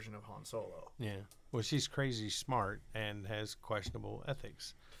gender-swapped version of Han Solo. Yeah. Well, she's crazy smart and has questionable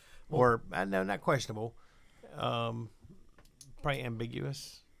ethics. Or, no, not questionable. Probably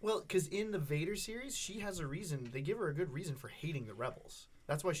ambiguous. Well, because in the Vader series, she has a reason. They give her a good reason for hating the rebels.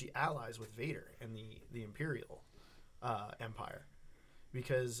 That's why she allies with Vader and the Imperial Empire.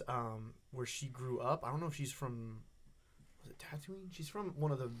 Because where she grew up, I don't know if she's from, was it Tatooine? She's from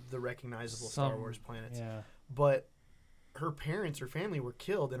one of the recognizable Star Wars planets. Yeah. But her family were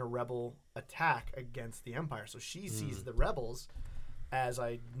killed in a rebel attack against the Empire. So she sees the rebels, as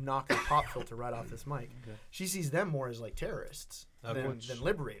I knock the pop filter right off this mic, she sees them more as like terrorists than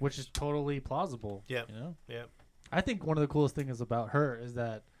liberators. Which is totally plausible. Yeah. You know? Yeah. I think one of the coolest things about her is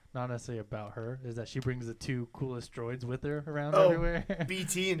that, not necessarily about her, is that she brings the 2 coolest droids with her around everywhere.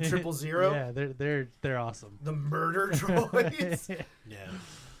 BT and 000. Yeah, they're awesome. The murder droids.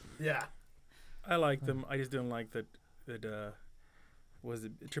 Yeah. I like them. I just don't like that was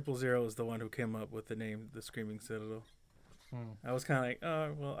it 000 is the one who came up with the name the Screaming Citadel. I was kind of like,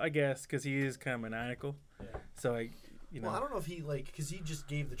 oh, well, I guess, because he is kind of maniacal. Yeah. So I don't know if he because he just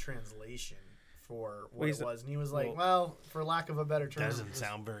gave the translation for what it was, and he was like, well, for lack of a better term, doesn't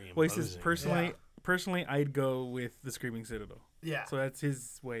sound very imposing. Well, he says personally, I'd go with the Screaming Citadel. Yeah. So that's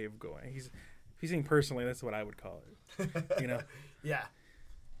his way of going. If he's saying personally, that's what I would call it. You know. Yeah.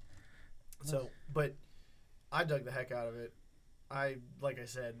 So, but I dug the heck out of it. Like I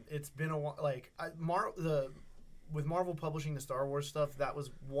said, it's been a while. Like with Marvel publishing the Star Wars stuff, that was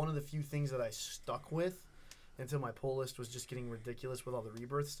one of the few things that I stuck with until my pull list was just getting ridiculous with all the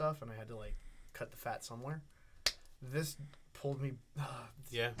Rebirth stuff, and I had to like cut the fat somewhere. This pulled me.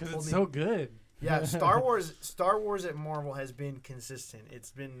 Because it's so good. Yeah, Star Wars at Marvel has been consistent.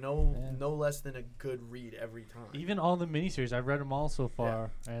 It's been no less than a good read every time. Even all the miniseries, I've read them all so far,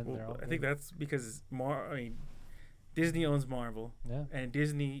 and they're all I think that's because Disney owns Marvel, and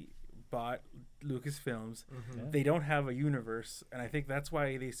Disney bought Lucasfilms. They don't have a universe, and I think that's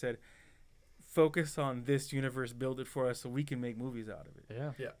why they said, focus on this universe, build it for us, so we can make movies out of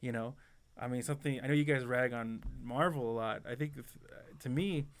it. Yeah. You know, I mean, I know you guys rag on Marvel a lot. I think to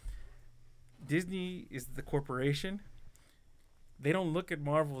me, Disney is the corporation. They don't look at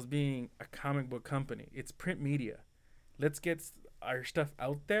Marvel as being a comic book company. It's print media. Let's get our stuff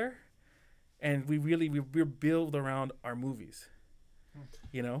out there, and we're build around our movies.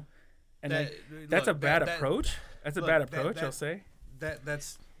 You know, and that's a bad approach. That's a bad approach. I'll say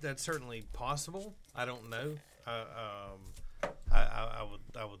that's certainly possible. I don't know.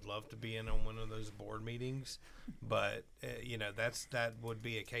 I would love to be in on one of those board meetings, but that would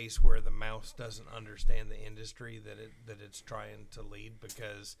be a case where the mouse doesn't understand the industry that it's trying to lead,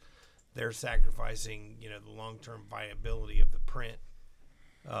 because they're sacrificing the long-term viability of the print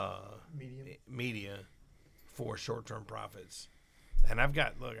media for short-term profits. And I've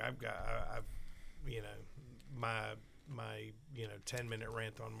my 10-minute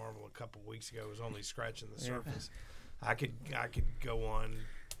rant on Marvel a couple weeks ago was only scratching the surface. I could go on.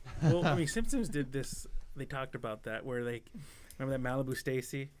 Well, I mean, Simpsons did this. They talked about that, where they remember that Malibu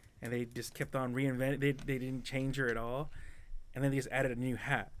Stacy, and they just kept on reinventing. They didn't change her at all, and then they just added a new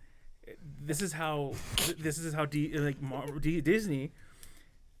hat. This is how Disney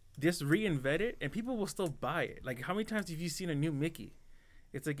just reinvent it, and people will still buy it. Like, how many times have you seen a new Mickey?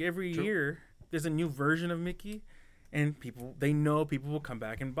 It's like every year there's a new version of Mickey, and people will come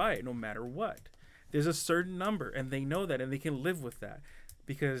back and buy it no matter what. There's a certain number, and they know that, and they can live with that,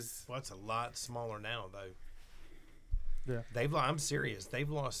 because it's a lot smaller now, though. Yeah, I'm serious. They've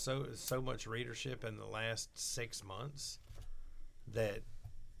lost so much readership in the last 6 months that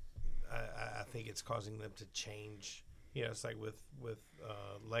I think it's causing them to change. It's like with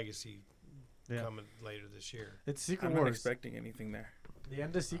Legacy coming later this year. It's Secret I'm Wars. not expecting anything there. The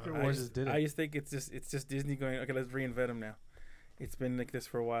end of Secret Wars did it. I just think it's just Disney going, okay, let's reinvent them now. It's been like this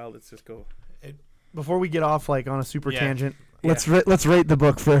for a while. Let's just go. Before we get off on a super tangent, let's rate the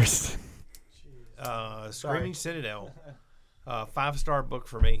book first. Screaming Citadel, 5-star book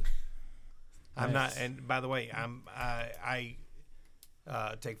for me. I'm not, and by the way, I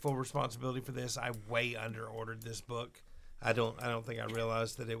take full responsibility for this. I way under ordered this book. I don't think I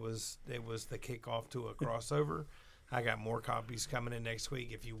realized that it was the kickoff to a crossover. I got more copies coming in next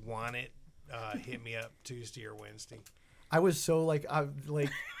week. If you want it, hit me up Tuesday or Wednesday. I was so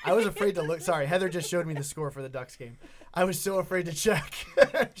I was afraid to look. Sorry, Heather just showed me the score for the Ducks game. I was so afraid to check,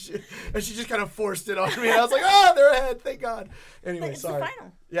 and she just kind of forced it on me. And I was like, "Oh, they're ahead! Thank God." Anyway, It's sorry. the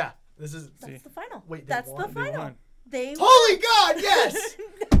final. Yeah, that's the final. Wait, that's won? the final. They Holy God! Yes.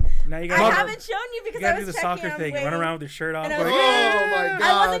 Now you I got haven't shown you because you got I to do was the checking. soccer thing, run around with your shirt off. And I Like, was like, Oh my God!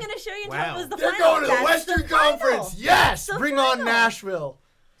 I wasn't going to show you until it was the They're final. going to the Western Conference. Yes, That's the bring on final. Nashville.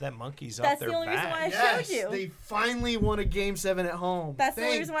 That monkey's That's off their the only reason back. why I Yes, showed you. they finally won a Game 7 at home. That's the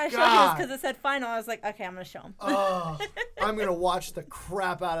only Thank reason why I showed God. you, because it said final. I was like, okay, I'm going to show him. Oh, I'm gonna watch the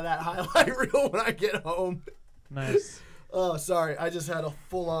crap out of that highlight reel when I get home. Nice. Oh, sorry, I just had a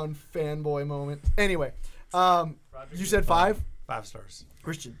full-on fanboy moment. Anyway, you said 5? 5 stars.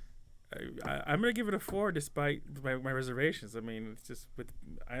 Christian. I'm gonna give it a 4 despite my reservations. I mean, it's just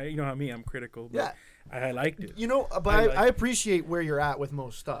you know how I'm critical. But Yeah. I liked it. But I appreciate where you're at with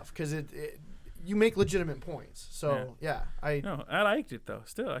most stuff, because you make legitimate points. So I liked it though.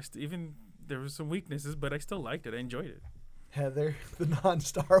 Still, even there were some weaknesses, but I still liked it. I enjoyed it. Heather, the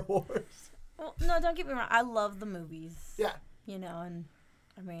non-Star Wars. Well, no, don't get me wrong. I love the movies. Yeah. And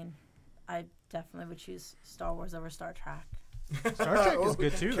I mean, I definitely would choose Star Wars over Star Trek. Star Trek is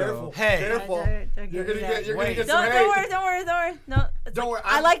good too, Careful. though. Hey. Careful. Don't You're give gonna me that. get. You're gonna get Don't some hate. worry. No, Don't worry.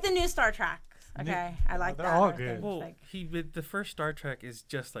 I like the new Star Trek. Okay, I like They're that. all I good. think, Well, like- the first Star Trek is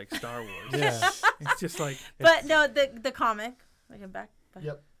just like Star Wars. Yeah. It's just like. But no, the comic. Like back.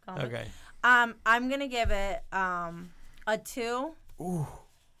 Yep. Comic. Okay. I'm gonna give it a 2. Ooh.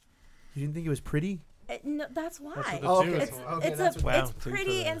 You didn't think it was pretty? No, that's why. That's what the Oh, two okay. is It's for. Okay, it's that's a, what- Wow, it's 2 for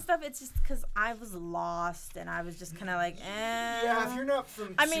pretty that. and stuff. It's just because I was lost and I was just kind of like, eh. Yeah, if you're not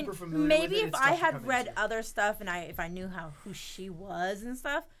I mean, super familiar maybe with it, if it's I tough to had come read into. other stuff and if I knew who she was and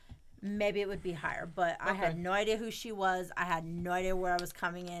stuff, maybe it would be higher. But I had no idea who she was. I had no idea where I was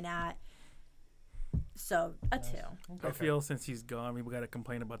coming in at. So a 2. I feel since he's gone, we got to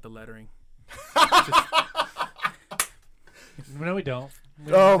complain about the lettering. No, we don't.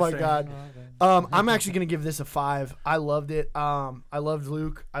 Oh my God. I'm actually gonna give this a 5. I loved it. I loved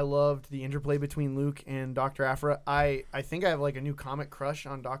Luke. I loved the interplay between Luke and Dr. Aphra. I think I have like a new comic crush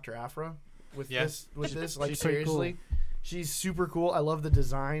on Dr. Aphra with this. Like She's pretty seriously, she's super cool. I love the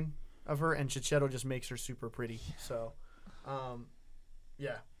design of her, and Chichetto just makes her super pretty. So,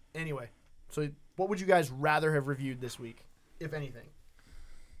 yeah. Anyway, so what would you guys rather have reviewed this week, if anything?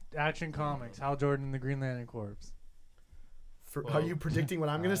 Action Comics, Hal Jordan and the Green Lantern Corps. Are you predicting what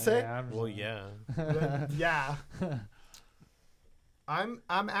I'm gonna say? Yeah, Yeah. I'm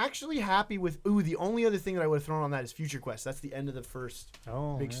actually happy with. Ooh, the only other thing that I would have thrown on that is Future Quest. That's the end of the first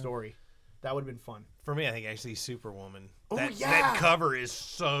big story. That would have been fun. For me, I think actually Superwoman. Oh, that, yeah. That cover is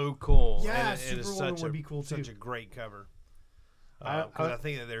so cool. Yeah, and it is Superwoman such would be cool, too. Such a great cover. Because I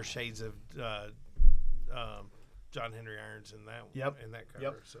think that there's shades of John Henry Irons in that. In that cover.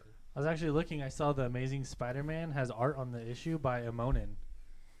 Yep. So. I was actually looking. I saw the Amazing Spider-Man has art on the issue by Amonin.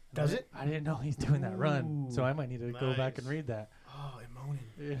 Does it? I didn't know he's doing that run, so I might need to go back and read that. Oh, Emonin.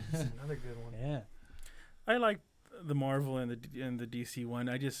 Yeah. That's another good one. Yeah. I like the Marvel and the DC one.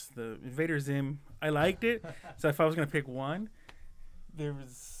 The Invader Zim. I liked it. So if I was gonna pick one, there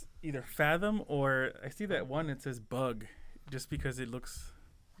was either Fathom or I see that one that says Bug, just because it looks.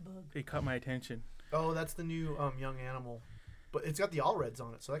 It caught my attention. Oh, that's the new Young Animal, but it's got the all reds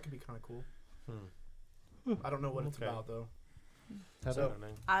on it, so that could be kind of cool. I don't know what it's about though. So,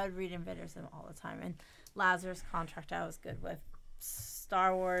 I would read Invader Zim all the time, and Lazarus Contract I was good with.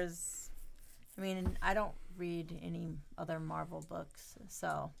 Star Wars. I mean, I don't read any other Marvel books,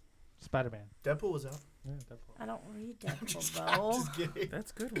 so. Spider-Man. Deadpool was out. Yeah, Deadpool. I don't read Deadpool I'm though. just kidding.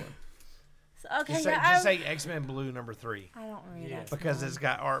 That's a good one. So, okay, Just say X-Men Blue #3. I don't read Yeah. X-Men. Because it's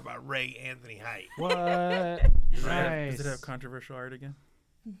got art by Ray Anthony Height. What? Does it have controversial art again?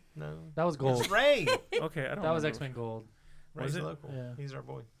 No. That was gold. It's Ray. Okay, I don't. That was remember. X-Men Gold. Ray's it? local. Yeah. He's our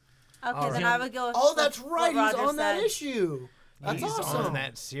boy. Okay, All then right. I would go with Oh, that's what right. He's Roger on that said. issue. That's He's awesome. on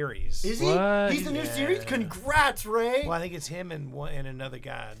that series. Is he? What? He's the new Yeah. series. Congrats, Ray. Well, I think it's him and another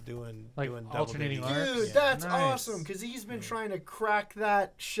guy doing double alternating duty. arcs? Dude, Yeah. that's Nice. awesome because he's been trying to crack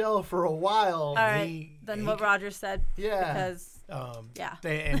that shell for a while. All right, He- then he what c- Roger said. Yeah. Because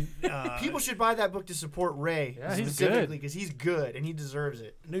yeah. People should buy that book to support Ray Yeah, he's specifically because he's good and he deserves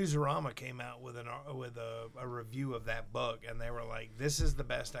it. Newsarama came out with a review of that book, and they were like, "This is the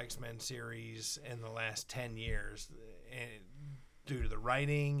best X-Men series in the last 10 years, and due to the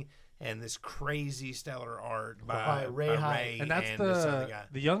writing and this crazy stellar art by Ray High. And that's this other guy."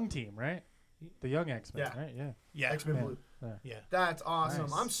 the young team, right? The young X-Men, Yeah. right? Yeah. Yeah, X-Men Yeah. Blue. yeah, That's awesome.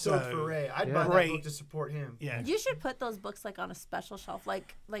 Nice. I'm stoked So, for Ray. I'd yeah. buy that Great. book to support him. yeah. You should put those books like on a special shelf,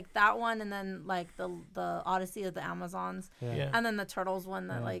 like that one, and then like the Odyssey of the Amazons, Yeah. and then the Turtles one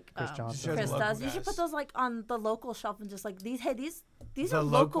that Yeah, like Chris Johnson. Chris Shows does. local You should guys. put those like on the local shelf and just like these The are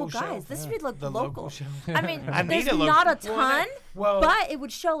local local guys. shelf, This yeah. should look The local. shelf. I mean, I need there's a local- not a Well, ton, well, but it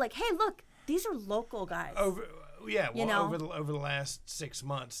would show like, hey, look, these are local guys. you know? over the last 6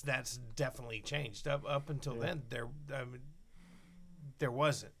 months, that's definitely changed. Up until then, there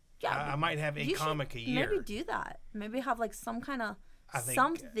wasn't. Yeah, I might have a You should comic a year. Maybe do that. Maybe have like some kind of I think-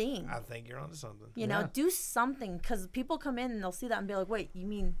 something. I think you're onto something. You know, Yeah. do something because people come in and they'll see that and be like, wait, you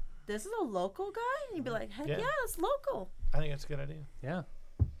mean this is a local guy? And you'd be like, heck Yeah. yeah, it's local. I think that's a good idea. Yeah.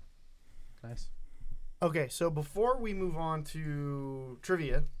 Nice. Okay, so before we move on to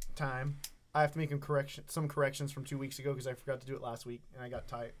trivia time, I have to make some corrections from 2 weeks ago because I forgot to do it last week and I got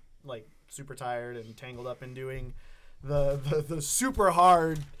super tired and tangled up in doing the super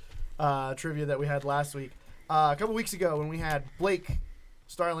hard trivia that we had last week. A couple weeks ago when we had Blake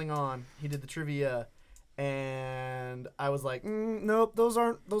Starling on, he did the trivia, and I was like, nope, those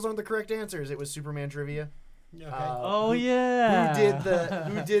aren't the correct answers. It was Superman trivia. Oh yeah.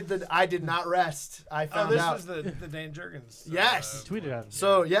 Who did the? I did not rest. I found this out. was the Dan Jurgens. Yes. Tweeted at him.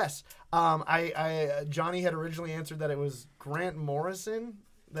 So yes, Johnny had originally answered that it was Grant Morrison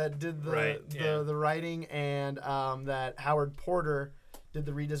that did the writing, and that Howard Porter did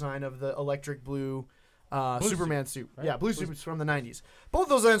the redesign of the electric blue Superman suit. right? Yeah, blue suits from the 90s. Both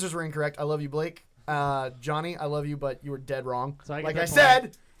those answers were incorrect. I love you, Blake. Johnny, I love you, but you were dead wrong. So I get like the I point.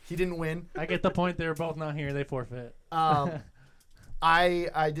 said, he didn't win. I get the point. They were both not here. They forfeit.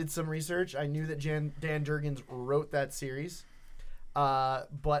 I did some research. I knew that Dan Jurgens wrote that series,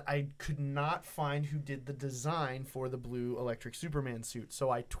 but I could not find who did the design for the blue electric Superman suit. So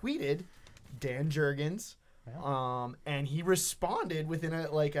I tweeted Dan Jurgens And he responded within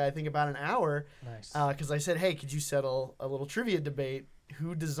I think about an hour. Nice. Because I said, hey, could you settle a little trivia debate?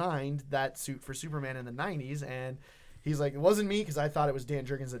 Who designed that suit for Superman in the 90s? And he's like, it wasn't me, because I thought it was Dan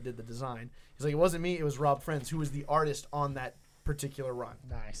Jurgens that did the design. He's like, it wasn't me, it was Rob Friends, who was the artist on that particular run.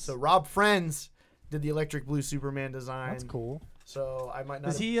 Nice. So Rob Friends did the electric blue Superman design. That's cool. So I might not.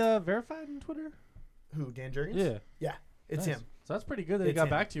 Is he verified on Twitter? Who, Dan Jurgens? Yeah. Yeah, it's Nice. him. So that's pretty good that he It's got him.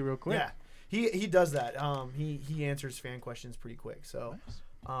 back to you real quick. Yeah, he does that. He answers fan questions pretty quick. So,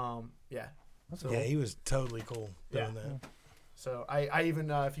 Nice. yeah. That's So- cool. Yeah, he was totally cool doing Yeah. that. So I even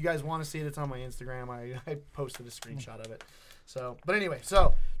if you guys want to see it, it's on my Instagram. I posted a screenshot of it. So, but anyway,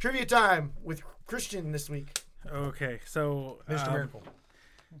 so trivia time with Christian this week. Okay, so Mr. Miracle.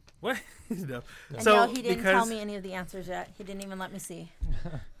 what? No. And So no, he didn't tell because- me any of the answers yet. He didn't even let me see.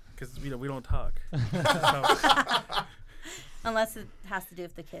 Because we don't talk. So, Unless it has to do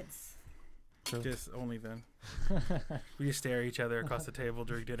with the kids. just only then. We just stare at each other across the table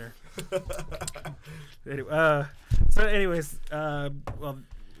during dinner. Anyway, anyways, well,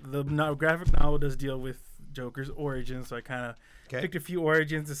 the graphic novel does deal with Joker's origins, so I kind of picked a few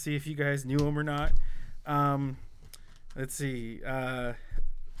origins to see if you guys knew him or not. Let's see.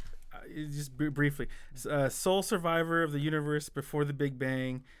 Just briefly, sole survivor of the universe before the Big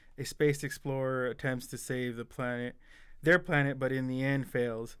Bang, a space explorer attempts to save their planet, but in the end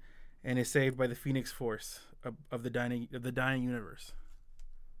fails, and is saved by the Phoenix Force of the dying universe.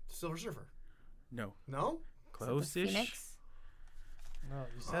 Silver Surfer. No, No. close-ish. Phoenix? No,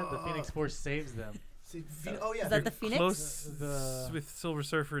 you said the Phoenix Force saves them. See, oh yeah. Is that the Phoenix? Close The- with Silver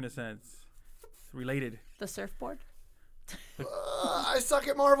Surfer in a sense. Related. The surfboard? I suck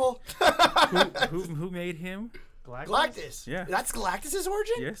at Marvel. Who made him? Galactus. Yeah. That's Galactus's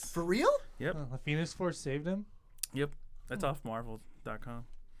origin. Yes. For real? Yep. The Phoenix Force saved him. Yep. That's off Marvel.com.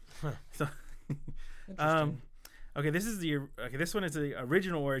 So, Interesting. okay, this one is the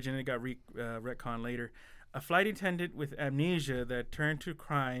original origin. It got retconned later. A flight attendant with amnesia that turned to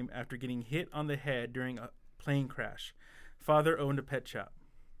crime after getting hit on the head during a plane crash. Father owned a pet shop.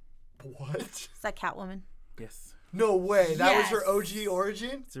 What? Is that Catwoman? Yes, No way. That was her Yes. OG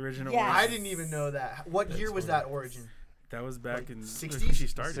origin? it's the original Yes. I origin. didn't even know that. What year was that origin? That was back Like in 60s? when she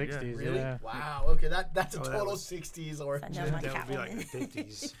started. 60s. Yeah. Really? Yeah. Wow. Okay, that's a Oh, that total was- 60s I origin. know my That would be like the Catwoman.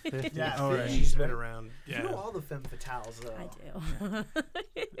 50s. 50s. Yeah, Oh, right. 50s, She's been right? around. You Yeah. know all the femme fatales, though. I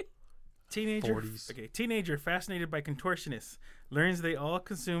do. Teenager, 40s. teenager fascinated by contortionists learns they all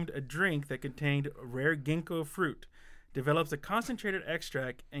consumed a drink that contained rare ginkgo fruit, develops a concentrated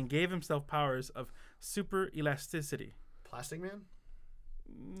extract, and gave himself powers of super elasticity. Plastic Man?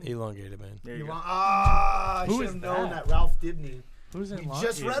 Elongated man. There you go. I Who should is have known that? that Ralph Dibny. Who's in We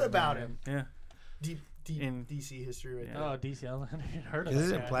just read about him. Yeah. Deep In- DC history right Yeah. there. Oh, DC. I hadn't heard of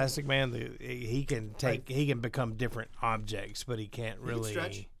Isn't that. Plastic Man? He can take. He can become different objects, but he can't can really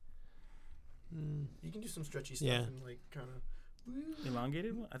stretch. Mm, You can do some stretchy stuff Yeah. and like kind of.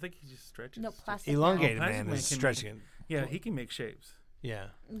 Elongated one? I think he just stretches. No, plastic. elongated Plastic man Man is can- stretching. Yeah, he can make shapes.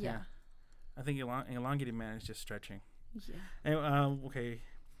 Yeah. Yeah. I think elongated man is just stretching. Yeah. And, okay.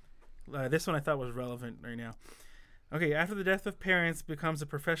 This one I thought was relevant right now. Okay, after the death of parents becomes a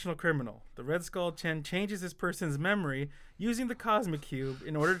professional criminal. The Red Skull Chen changes this person's memory using the Cosmic Cube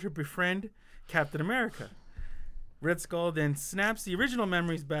in order to befriend Captain America. Red Skull then snaps the original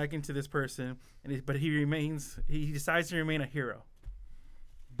memories back into this person, but he decides to remain a hero.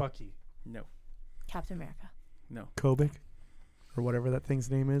 Bucky. No, Captain America. no, Kobik, or whatever that thing's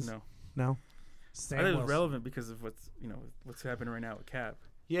name is. no. No. Sam I think it was Wilson. relevant because of what's happening right now with Cap.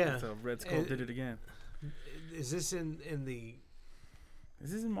 Yeah. So Red Skull did it again. Is this in the?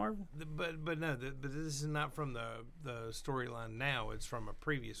 Is this in Marvel? But no. But this is not from the storyline now. It's from a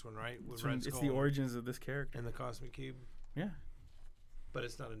previous one, right? With Red It's Skull the origins of this character. and the Cosmic Cube. Yeah. But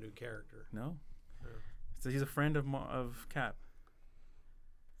it's not a new character. No. Oh. So he's a friend of Cap.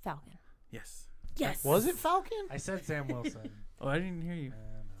 Falcon. Yes. Yes. Was it Falcon? I said Sam Wilson. Oh, I didn't hear you. No,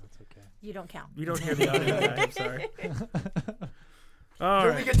 it's okay. You don't count. We don't hear the audio guy. I'm sorry. All Don't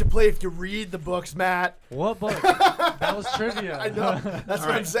we right. get to play if you read the books, Matt? What book? That was trivia. I know. That's what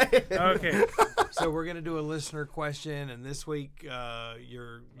I'm saying. Okay. So we're gonna do a listener question, and this week,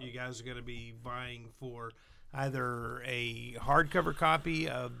 you guys are gonna be vying for either a hardcover copy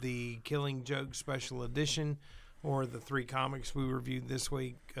of the Killing Joke Special Edition, or the 3 comics we reviewed this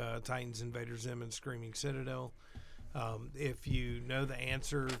week: Titans, Invader Zim, and Screaming Citadel. If you know the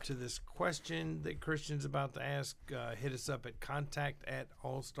answer to this question that Christian's about to ask, hit us up at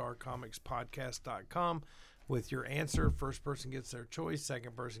contact@allstarcomicspodcast.com with your answer. First person gets their choice.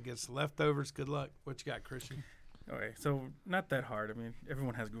 Second person gets the leftovers. Good luck. What you got, Christian? Okay. So not that hard. I mean,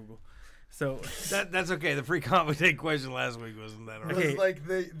 everyone has Google. So That's okay. The free comic day question last week wasn't that hard. It Okay. was like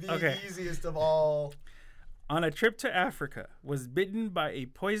the Okay. easiest of all. on a trip to Africa, was bitten by a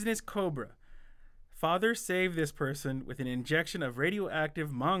poisonous cobra. Father saved this person with an injection of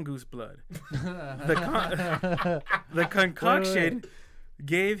radioactive mongoose blood. The concoction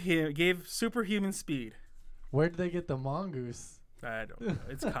gave superhuman speed. Where did they get the mongoose? I don't know.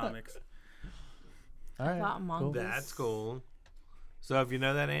 It's comics. All right. Thought Cool. mongoose. That's cool. So if you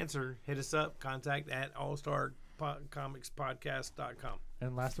know that answer, hit us up. Contact at allstarcomicspodcast.com.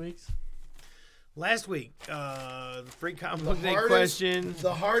 And last week's? Last week, the free comic The book day hardest- question.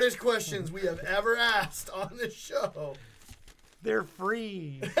 The hardest questions we have ever asked on the show. They're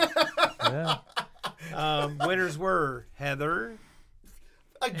free. Yeah. Winners were Heather.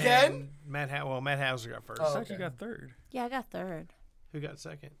 Again? And Matt Hauser got first. Oh. I thought you Okay. got third. Yeah, I got third. Who got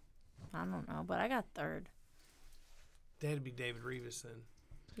second? I don't know, but I got third. That'd be David Rivas then.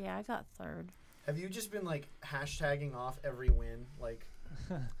 Yeah, I got third. Have you just been like hashtagging off every win? Like,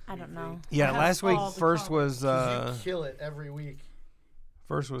 I don't know. Yeah, I have last week all the first comments. was 'cause you kill it every week.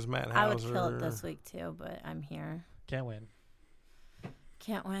 Matt Hauser. I would kill it this week too, but I'm here. Can't win.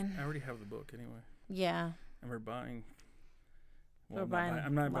 Can't win. I already have the book anyway, Yeah. and we're buying. We're I'm not buying. buy-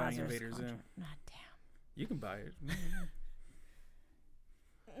 I'm not buying Lazarus Invader Zim. contract. God damn. You can buy it.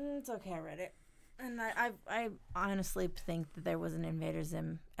 It's okay. I read it, and I honestly think that there was an Invader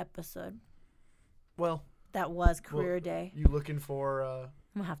Zim episode Well, that was career day. you looking for I'm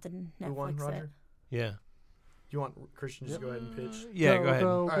gonna have to who won, Netflix it. Roger? Yeah. You want Christian just go ahead and pitch? Yeah, go ahead.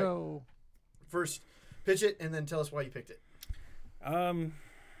 Go, right. go. First, pitch it and then tell us why you picked it.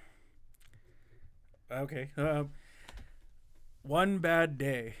 Okay. One bad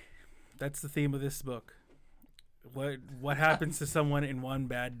day. That's the theme of this book. What happens to someone in one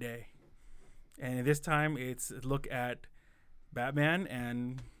bad day? And this time it's a look at Batman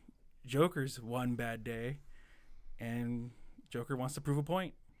and Joker's one bad day, and Joker wants to prove a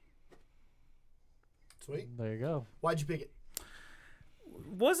point. Sweet. There you go. Why'd you pick it?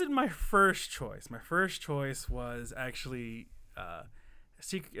 Wasn't my first choice. My first choice was actually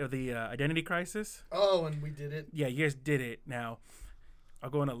the Identity Crisis. Oh, and we did it. Yeah, you guys did it. Now I'll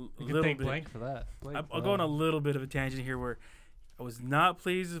go on a You can little thank bit. Blank for that. Blank for I'll go on that. a little bit of a tangent here where I was not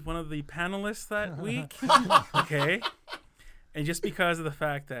pleased with one of the panelists that week. Okay. And just because of the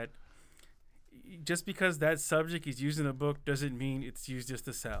fact that just because that subject is used in a book doesn't mean it's used just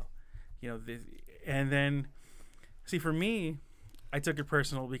to sell. And then see, for me, I took it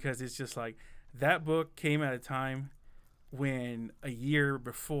personal because it's just like that book came at a time when a year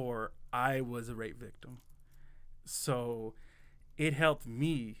before I was a rape victim. So it helped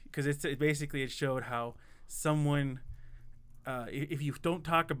me because it showed how someone, if you don't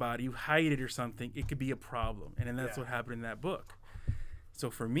talk about it, you hide it or something, it could be a problem. And then that's what happened in that book. So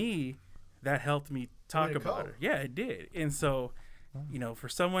for me, that helped me talk Way to about go. it. Yeah, it did. And so, for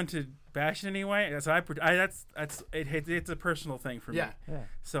someone to bash it anyway, it's a personal thing for me. Yeah. Yeah.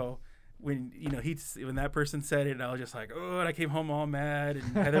 So when when that person said it, I was just like, oh, and I came home all mad, and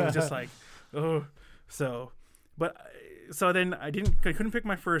Heather was just like, oh, so then I couldn't pick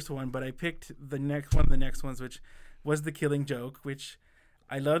my first one, but I picked the next ones, which was The Killing Joke, which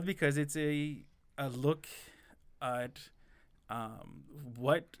I loved because it's a look at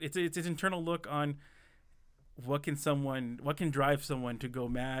it's an internal look on what can drive someone to go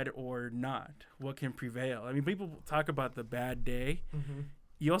mad or not, what can prevail. I mean, people talk about the bad day. Mm-hmm.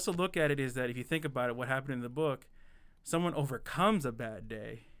 You also look at it is that if you think about it, what happened in the book, someone overcomes a bad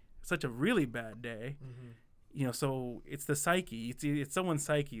day, such a really bad day. Mm-hmm. So it's the psyche. It's someone's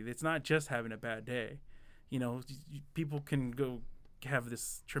psyche. It's not just having a bad day. People can go have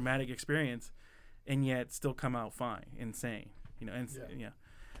this traumatic experience and yet still come out fine and sane.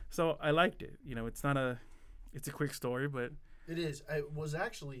 So I liked it. It's a quick story, but It is. I was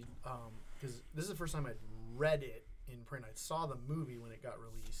actually because this is the first time I'd read it in print. I saw the movie when it got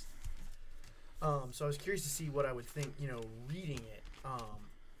released. So I was curious to see what I would think, reading it.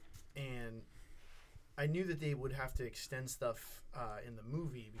 And I knew that they would have to extend stuff in the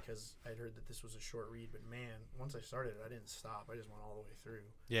movie because I'd heard that this was a short read. But man, once I started it, I didn't stop. I just went all the way through.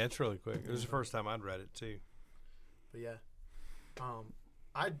 Yeah, it's really quick. It was the first time I'd read it too. But yeah,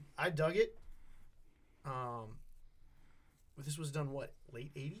 I dug it. This was done what,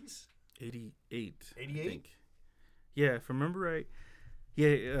 late 80s? 88. 88? I think. Yeah, if I remember right.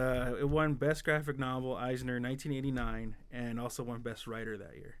 Yeah, it won Best Graphic Novel Eisner 1989 and also won Best Writer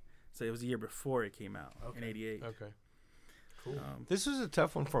that year. So it was a year before it came out in 88. Okay. Cool. This was a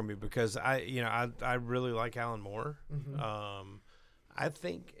tough one for me because I really like Alan Moore. Mm-hmm. I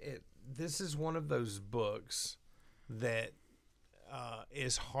think this is one of those books that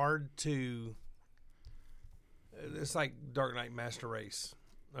is hard to. It's like Dark Knight Master Race.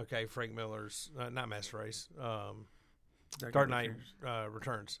 Okay, Frank Miller's not Master Race. Dark Knight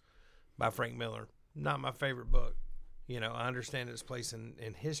Returns by Frank Miller. Not my favorite book. You know, I understand its place in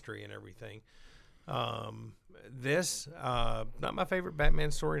history and everything. This not my favorite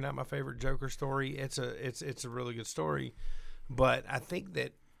Batman story, not my favorite Joker story. It's a really good story, but I think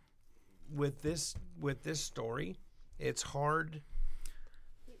that with this story, it's hard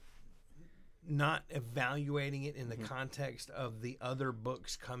not evaluating it in the context of the other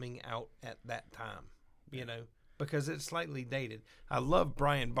books coming out at that time, you know, because it's slightly dated. I love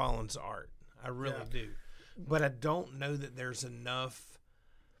Brian Bolland's art. I really do. But I don't know that there's enough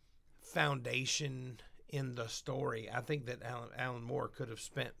foundation in the story. I think that Alan Moore could have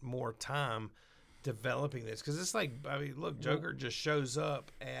spent more time developing this, because it's like, I mean, look, Joker just shows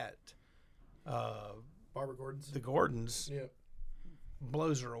up at Barbara Gordon's. The Gordons, Yeah.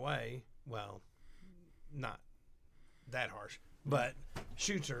 blows her away. Well, not that harsh, but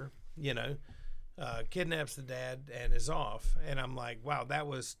shoots her, you know, kidnaps the dad and is off. And I'm like, wow, that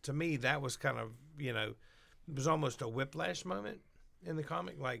was, to me, that was kind of, you know, it was almost a whiplash moment in the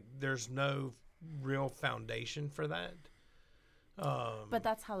comic. Like, there's no real foundation for that. But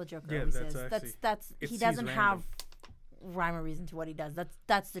that's how the Joker Yeah, always that's is. actually- That's it he seems doesn't random. have rhyme or reason to what he does.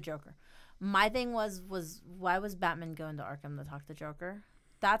 That's the Joker. My thing was why was Batman going to Arkham to talk to Joker?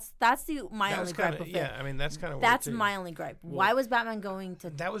 That's my only gripe with it. Yeah, I mean, that's kind of That's weird too. my only gripe. Why was Batman going to?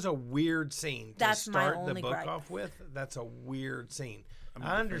 That was a weird scene to That's my start the only book gripe. off with. That's a weird scene. I'm I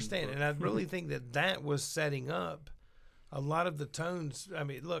different understand, book. and I really think that was setting up a lot of the tones. I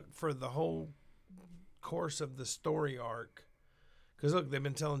mean, look, for the whole course of the story arc, because look, they've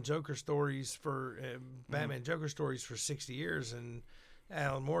been telling Joker stories for Batman Joker stories for 60 years, and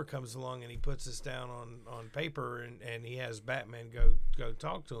Alan Moore comes along and he puts this down on paper, and he has Batman go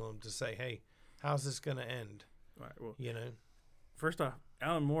talk to him to say, hey, how's this going to end? Right, well, You know? first off,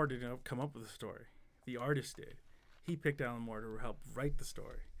 Alan Moore didn't come up with the story. The artist did. He picked Alan Moore to help write the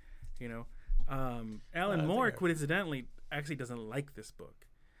story. You know, Alan I Moore think I- coincidentally actually doesn't like this book.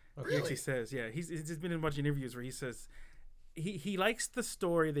 He actually says, yeah, he's been in a bunch of interviews where he says he likes the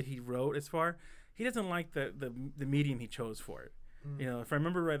story that he wrote as far. He doesn't like the medium he chose for it. You know, if I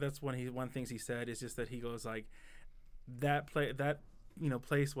remember right, that's one things he said is just that he goes like that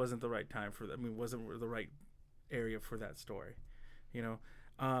place wasn't the right time for that. I mean, wasn't the right area for that story. You know,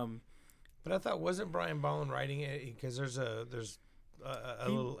 But I thought, wasn't Brian Bolland writing it? Because there's a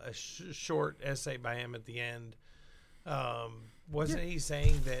short essay by him at the end. Wasn't he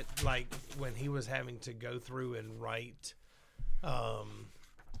saying that, like, when he was having to go through and write,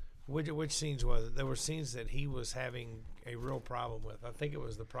 which scenes was it? There were scenes that he was having a real problem with. I think it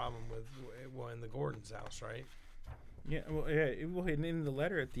was the problem with in the Gordon's house, right? yeah, well, in the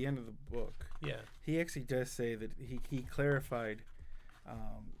letter at the end of the book, Yeah. he actually does say that he clarified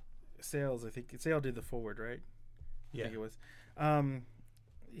Sales. I think Sale did the forward, right? I Yeah. think it was.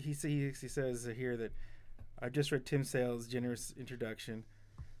 He actually says here that I've just read Tim Sale's generous introduction.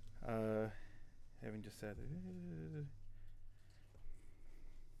 Having just said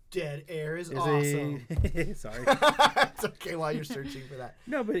Dead Air is is awesome. sorry. It's okay while you're searching for that.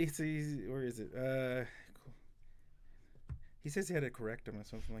 No, but he's where is it? Cool. He says he had to correct him or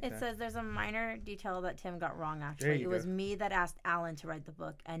something like It that. says there's a minor detail that Tim got wrong, There actually. you It was go. me that asked Alan to write the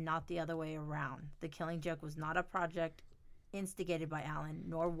book and not the other way around. The Killing Joke was not a project instigated by Alan,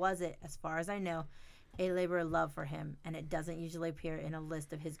 nor was it, as far as I know, a labor of love for him, and it doesn't usually appear in a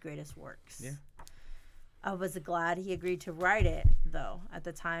list of his greatest works. Yeah. I was glad he agreed to write it, though. At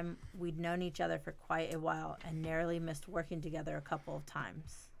the time, we'd known each other for quite a while and narrowly missed working together a couple of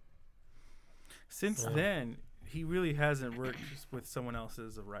times. Since then, he really hasn't worked with someone else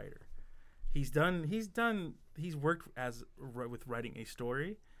as a writer. He's worked with writing a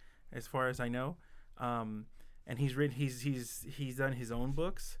story, as far as I know, and he's done his own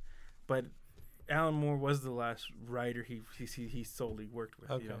books, but Alan Moore was the last writer he solely worked with.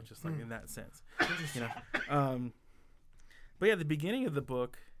 Okay. You know, just like in that sense. You know, but yeah, the beginning of the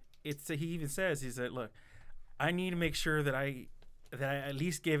book, he even says, he said, "Look, I need to make sure that I at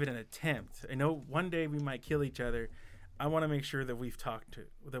least gave it an attempt. I know one day we might kill each other. I want to make sure that we've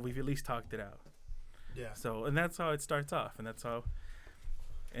at least talked it out." Yeah. So, and that's how it starts off,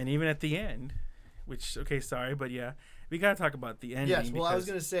 and even at the end, which, okay, sorry, but yeah, we gotta talk about the ending. Yes. Well, I was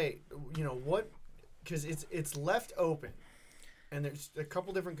because- gonna say, you know what, because it's left open, and there's a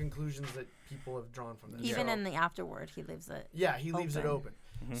couple different conclusions that people have drawn from this. Even So- in the afterword, he leaves it. Yeah, he leaves it open.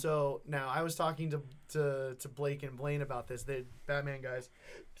 Mhm. So now I was talking to Blake and Blaine about this. The Batman guys,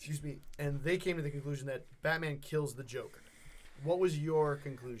 excuse me, and they came to the conclusion that Batman kills the Joker. What was your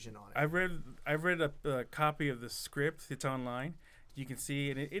conclusion on it? I read a copy of the script. It's online. You can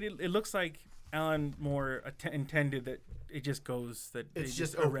see, and it looks like Alan Moore intended that it just goes that It's they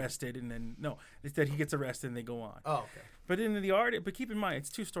just arrested and then no, it's that he gets arrested and they go on. Oh, okay. But but keep in mind it's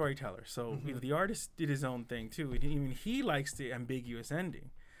two storytellers, so the artist did his own thing too, and even he likes the ambiguous ending,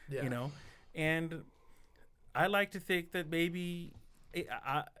 Yeah. you know, and I like to think that maybe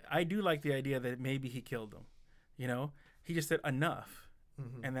I do like the idea that maybe he killed them, you know, he just said enough,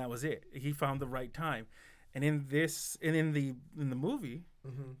 and that was it. He found the right time, and in the movie,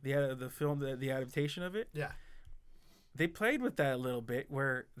 the film, the adaptation of it, Yeah. they played with that a little bit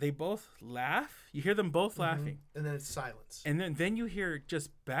where they both laugh. You hear them both laughing. And then it's silence. And then you hear just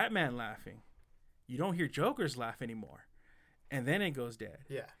Batman laughing. You don't hear Joker's laugh anymore. And then it goes dead.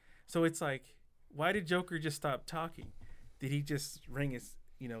 Yeah. So it's like, why did Joker just stop talking? Did he just wring his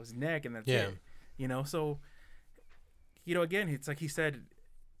neck and that's it? You know, so, again, it's like he said,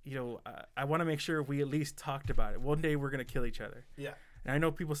 I want to make sure we at least talked about it. One day we're going to kill each other. Yeah. And I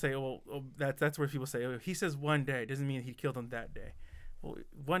know people say, that's where people say, he says one day. It doesn't mean he killed him that day. Well,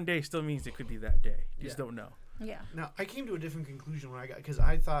 one day still means it could be that day. You just don't know. Yeah. Now, I came to a different conclusion because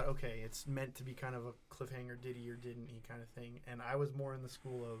I thought, okay, it's meant to be kind of a cliffhanger, did he or didn't he kind of thing. And I was more in the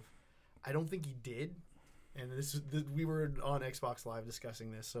school of, I don't think he did. And we were on Xbox Live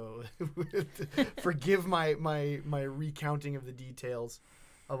discussing this, so forgive my recounting of the details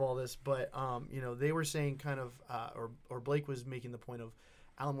of all this, but they were saying kind of, or Blake was making the point of,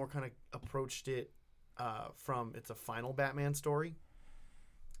 Alan Moore kind of approached it from it's a final Batman story,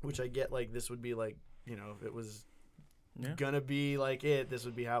 which I get. Like this would be like if it was gonna be like this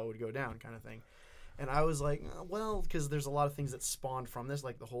would be how it would go down, kind of thing. And I was like, well, because there's a lot of things that spawned from this,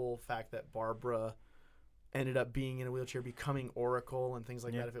 like the whole fact that Barbara ended up being in a wheelchair, becoming Oracle, and things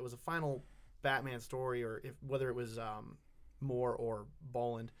like that. If it was a final Batman story, or whether it was Moore or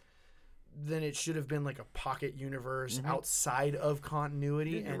Bolland, then it should have been like a pocket universe outside of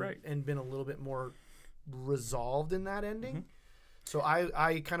continuity and been a little bit more resolved in that ending. So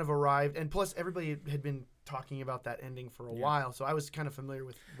I kind of arrived, and plus everybody had been talking about that ending for a while, so I was kind of familiar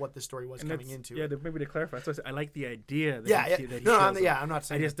with what the story was coming into. Yeah, maybe to clarify, so I like the idea. I'm not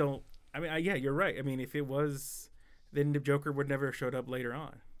saying. I just don't. I mean, you're right. I mean, if it was, then the Joker would never have showed up later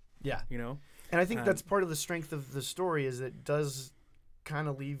on. Yeah, And I think that's part of the strength of the story is it does kind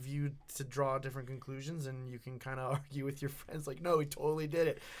of leave you to draw different conclusions, and you can kind of argue with your friends like, no, he totally did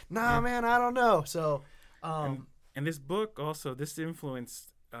it. Nah, man, I don't know. So, and this book also, this influenced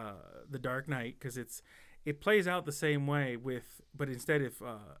The Dark Knight because it plays out the same way but instead of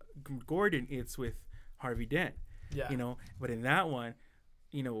Gordon, it's with Harvey Dent. Yeah. But in that one,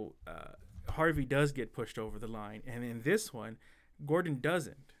 Harvey does get pushed over the line, and in this one, Gordon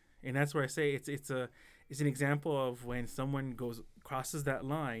doesn't. And that's where I say it's an example of when someone crosses that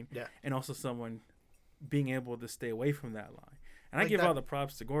line, and also someone being able to stay away from that line. And like I give all the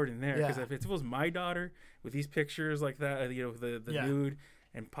props to Gordon there, because if it was my daughter with these pictures like that, the nude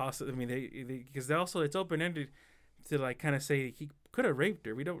and possibly, I mean, because also it's open ended to like kind of say he could have raped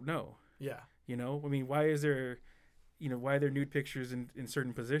her. We don't know. Yeah. I mean, why is there, why are there nude pictures in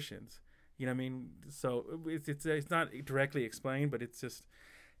certain positions? You know what I mean? So it's not directly explained, but it's just.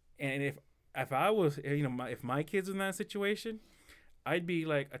 And if I was, if my kids were in that situation, I'd be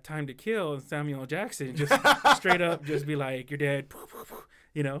like A Time to Kill and Samuel L. Jackson, just straight up, just be like, you're dead,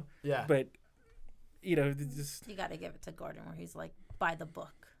 Yeah. But, just. You got to give it to Gordon where he's like, by the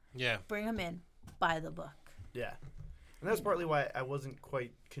book. Yeah. Bring him in, by the book. Yeah. And that's partly why I wasn't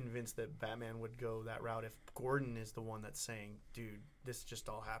quite convinced that Batman would go that route. If Gordon is the one that's saying, dude, this just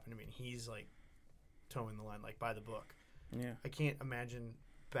all happened to me, and he's like towing the line, like by the book. Yeah. I can't imagine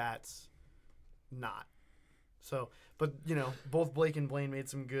Bat's not. So, but both Blake and Blaine made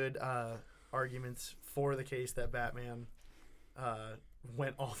some good arguments for the case that Batman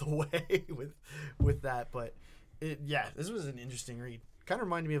went all the way with that. But this was an interesting read. Kind of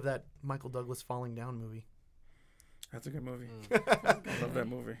reminded me of that Michael Douglas Falling Down movie. That's a good movie. I love that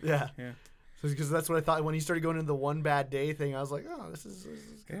movie. Yeah. Because that's what I thought when he started going into the one bad day thing. I was like, oh, this is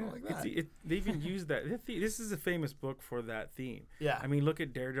kind of like that. They even used that. This is a famous book for that theme. Yeah. I mean, look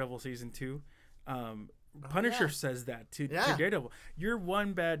at Daredevil season 2. Punisher says that to Daredevil. You're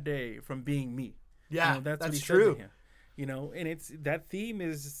one bad day from being me. Yeah, that's what he true. Said to him. And it's that theme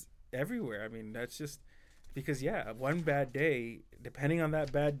is everywhere. I mean, that's just because one bad day. Depending on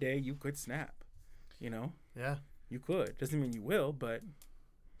that bad day, you could snap. Yeah, you could. Doesn't mean you will, but.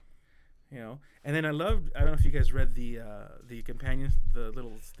 And then I don't know if you guys read the companion, the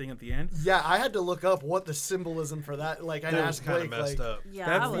little thing at the end. Yeah, I had to look up what the symbolism for that. Like I asked Blake, messed up. Yeah,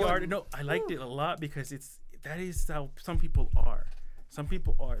 that's the art. No, I liked it a lot because that is how some people are. Some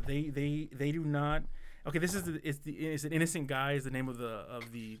people are. They do not. Okay, this is it's an innocent guy is the name of the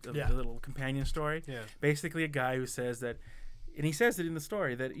little companion story. Yeah. Basically, a guy who says that, and he says it in the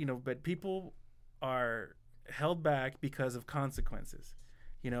story that but people are held back because of consequences.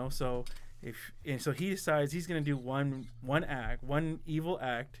 So so he decides he's going to do one evil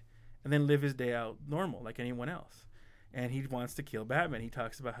act, and then live his day out normal like anyone else. And he wants to kill Batman. He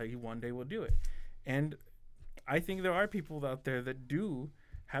talks about how he one day will do it. And I think there are people out there that do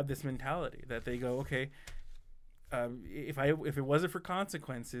have this mentality that they go, okay, if it wasn't for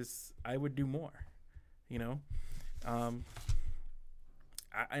consequences, I would do more.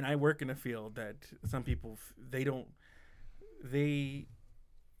 And I work in a field that some people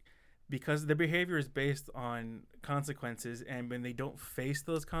because their behavior is based on consequences, and when they don't face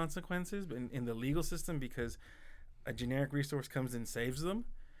those consequences in the legal system because a generic resource comes and saves them,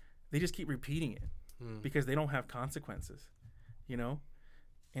 they just keep repeating it because they don't have consequences,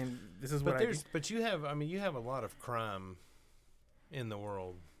 And this is But you have a lot of crime in the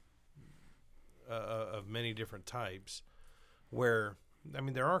world of many different types, where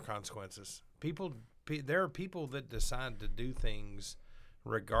there are consequences. There are people that decide to do things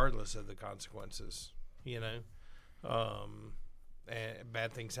regardless of the consequences, and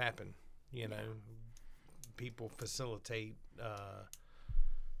bad things happen, people facilitate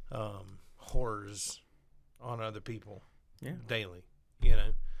horrors on other people daily,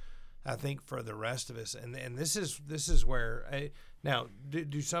 I think for the rest of us, and this is where now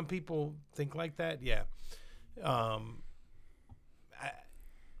do some people think like that? Yeah.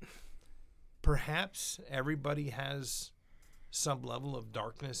 Perhaps everybody has some level of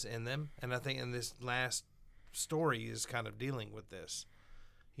darkness in them, and I think in this last story is kind of dealing with this.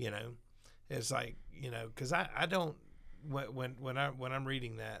 It's like because I don't when I'm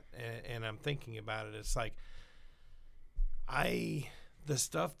reading that and I'm thinking about it, it's like the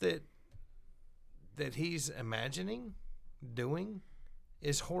stuff that he's imagining doing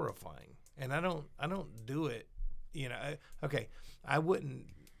is horrifying, and I don't do it. Okay, I wouldn't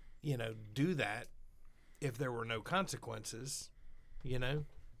do that if there were no consequences.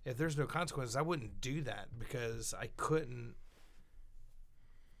 If there's no consequences, I wouldn't do that because I couldn't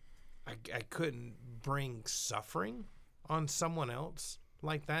bring suffering on someone else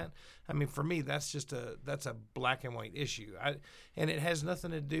like that. For me, that's a black and white issue. And it has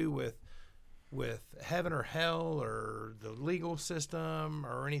nothing to do with heaven or hell or the legal system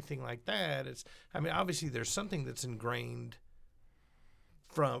or anything like that. It's obviously there's something that's ingrained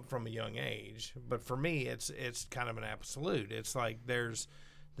from a young age, but for me it's kind of an absolute. It's like there's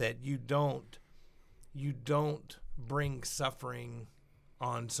that you don't bring suffering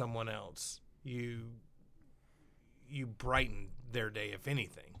on someone else. You brighten their day, if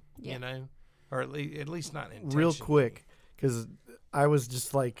anything, or at least not intentionally. Real quick, because I was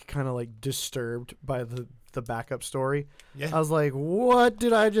just kind of disturbed by the backup story. Yeah. I was like, what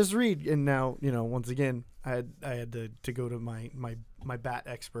did I just read? And now, once again, I had to go to my bat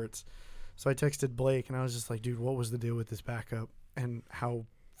experts. So I texted Blake and I was just like, dude, what was the deal with this backup and how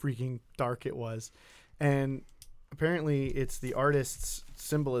freaking dark it was? And apparently it's the artist's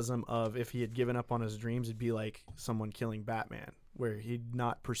symbolism of if he had given up on his dreams, it'd be like someone killing Batman, where he'd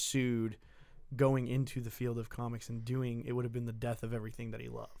not pursued going into the field of comics and doing, it would have been the death of everything that he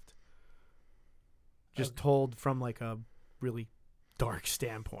loved. Just told from a really dark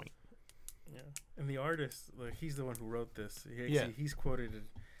standpoint. Yeah, and the artist, he's the one who wrote this. He's quoted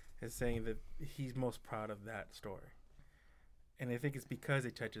as saying that he's most proud of that story, and I think it's because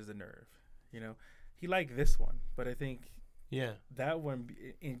it touches a nerve. He liked this one, but I think that one,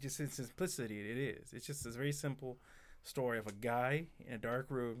 in just its simplicity, it is. It's just this very simple story of a guy in a dark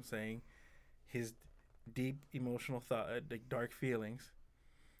room saying his deep emotional thought, dark feelings,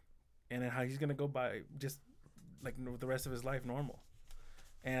 and then how he's gonna go by just the rest of his life normal.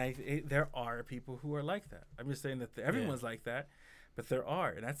 And there are people who are like that. I'm just saying that everyone's like that, but there are,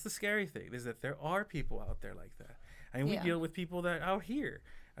 and that's the scary thing, is that there are people out there like that. We deal with people that out here.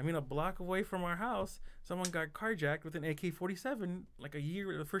 A block away from our house, someone got carjacked with an AK-47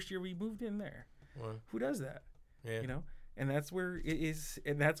 the first year we moved in there. Wow. Who does that? Yeah. And that's where it is,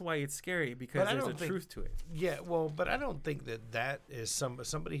 and that's why it's scary, because there's a truth to it. Yeah, well, but I don't think that is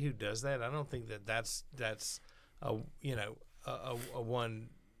somebody who does that. I don't think that's a one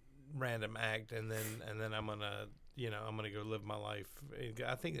random act and then I'm gonna go live my life.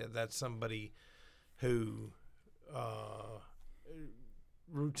 I think that's somebody who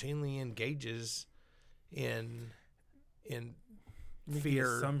routinely engages in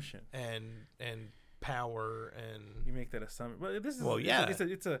fear assumption and power and You make that assumption. Well, this is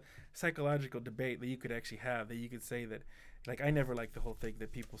it's a psychological debate that you could actually have. That you could say that, like, I never like the whole thing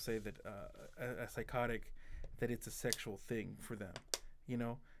that people say that a psychotic, that it's a sexual thing for them. You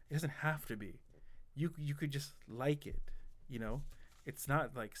know, it doesn't have to be. You could just like it. You know, it's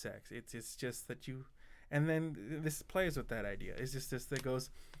not like sex. It's just that you, and then this plays with that idea. It's just this that goes.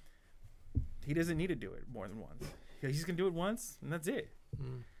 He doesn't need to do it more than once. He's gonna do it once, and that's it.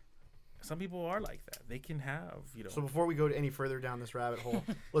 Mm. Some people are like that. They can have, you know. So before we go any further down this rabbit hole,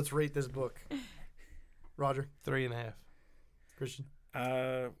 let's rate this book. Roger, 3.5. Christian,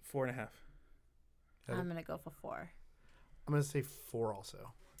 4.5. I'm gonna go for 4. I'm gonna say 4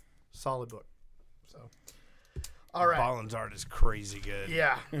 also. Solid book. So, all right. Bolland's art is crazy good.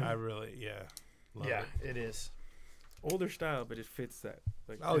 Yeah, I really love it. It is. Older style, but it fits that.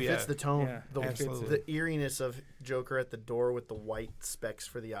 Like, It fits the tone, Yeah, the eeriness of Joker at the door with the white specks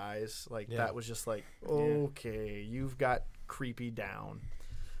for the eyes. Like that was just like, okay, you've got creepy down.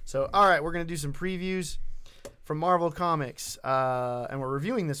 So, all right, we're gonna do some previews from Marvel Comics, and we're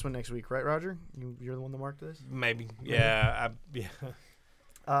reviewing this one next week, right, Roger? You're the one that marked this. Maybe, yeah.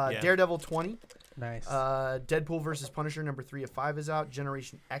 Daredevil 20. Nice. Deadpool versus Punisher #3 of 5 is out.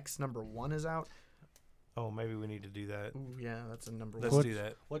 Generation X #1 is out. Oh, maybe we need to do that. Ooh, yeah, that's a number Let's one. do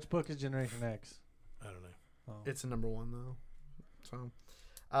that. Which book is Generation X? I don't know. Oh. It's a #1 though. So,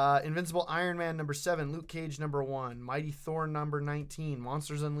 Invincible Iron Man #7, Luke Cage #1, Mighty Thor #19,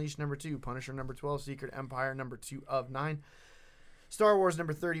 Monsters Unleashed #2, Punisher #12, Secret Empire #2 of 9, Star Wars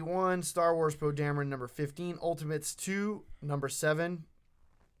 #31, Star Wars Poe Dameron #15, Ultimates 2 #7.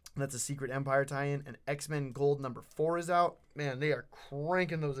 That's a Secret Empire tie-in, and X-Men Gold #4 is out. Man, they are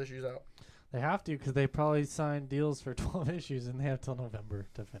cranking those issues out. They have to because they probably signed deals for 12 issues and they have till November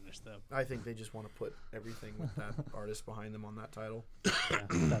to finish them. I think they just want to put everything with that artist behind them on that title. Yeah,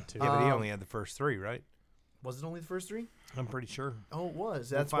 that too. Yeah, but he only had the first 3, right? Was it only the first 3? I'm pretty sure. Oh, it was.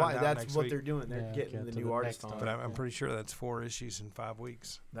 We'll That's find why. out That's next what week. they're doing. They're getting the to new the artist next on. But I'm pretty sure that's 4 issues in 5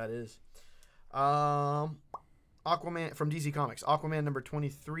 weeks. That is. Aquaman from DC Comics. Aquaman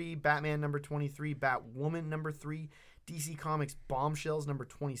 #23, Batman #23, Batwoman #3, DC Comics Bombshells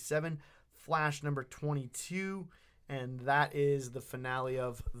 #27, Flash #22, and that is the finale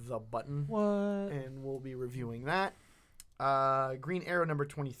of The Button. What? And we'll be reviewing that. Green Arrow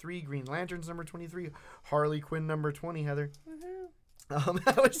 #23, Green Lanterns #23, Harley Quinn #20. Heather.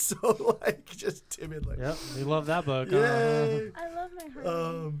 That was so just timid. Yep, we love that book. Yay! I love my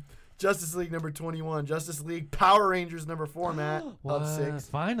Harley. Justice League #21, Justice League Power Rangers #4, Matt, of 6.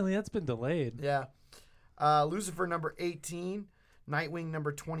 Finally, that's been delayed. Yeah. Lucifer #18, Nightwing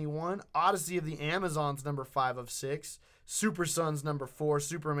 #21, Odyssey of the Amazons #5 of 6, Super Sons #4,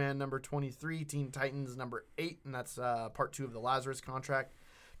 Superman #23, Teen Titans #8, and that's part 2 of the Lazarus contract.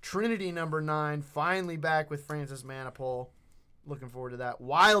 Trinity #9, finally back with Francis Manapul. Looking forward to that.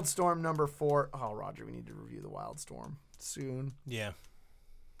 Wildstorm #4. Oh, Roger, we need to review the Wildstorm soon. Yeah.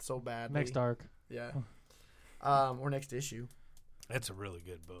 So bad. Next arc. Yeah. Or next issue. That's a really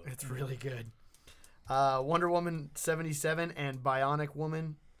good book. It's really good. Wonder Woman '77 and Bionic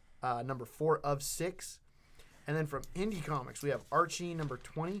Woman #4 of 6. And then from Indie Comics, we have Archie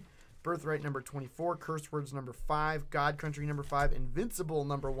 #20, Birthright #24, Curse Words #5, God Country #5, Invincible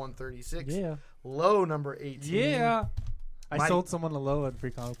 #136, Yeah. Low #18. Yeah. I Mighty- sold someone a low at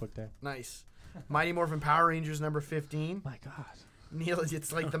Free Comic Book Day. Nice. Mighty Morphin Power Rangers #15. My God. Neil,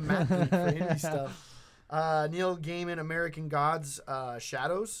 it's like the Matt League for indie stuff. Neil Gaiman, American Gods,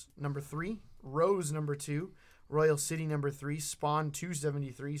 Shadows #3, Rose #2, Royal City #3, Spawn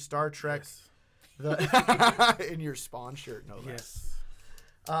 273, Star Trek, in your Spawn shirt, no less.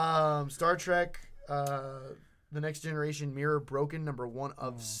 Yes. Star Trek, The Next Generation, Mirror Broken #1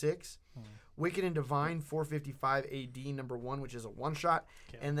 of 6. Wicked and Divine 455 AD #1, which is a one shot,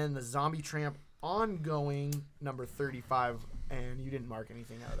 and then the Zombie Tramp ongoing #35, and you didn't mark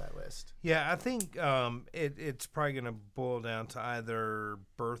anything out of that list. Yeah, I think it's probably going to boil down to either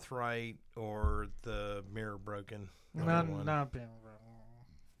Birthright or the Mirror Broken. Not being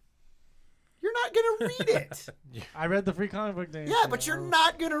You're not gonna read it. I read the Free Comic Book Day. Yeah, but you're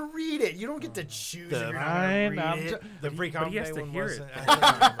not gonna read it. You don't get to choose if you're not gonna read it. The Free Comic he has Day to one hear wasn't- it. I think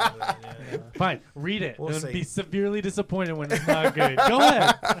I remember that, yeah. Fine, read it. We'll and see. be severely disappointed when it's not good. Go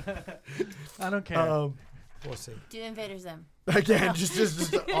ahead. I don't care. We'll see. Do Invader Zim. Again,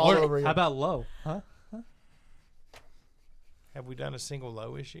 just all over again. How about low? Huh? Have we done a single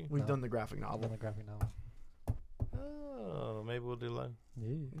low issue? We've No. done the graphic On novel. the graphic novel. Oh, maybe we'll do low.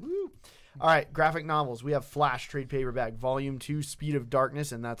 Yeah. Woo. All right, graphic novels. We have Flash trade paperback, Volume 2, Speed of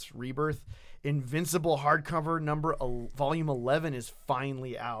Darkness, and that's Rebirth. Invincible hardcover Volume 11 is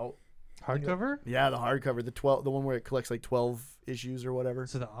finally out. Hardcover? Yeah, the hardcover, the one where it collects like 12 issues or whatever.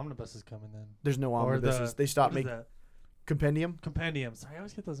 So the omnibus is coming then. There's no Or omnibuses. They stopped what is making that? compendium. Compendium. Sorry, I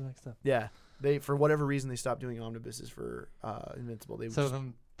always get those mixed up. Yeah, they for whatever reason they stopped doing omnibuses for Invincible. They So just,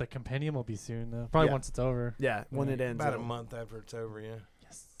 then the compendium will be soon though. Probably Yeah. once it's over. yeah, when Yeah. it ends. About a it'll- month after it's over, yeah.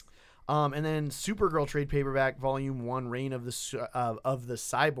 Yes. And then Supergirl trade paperback volume 1, Reign of the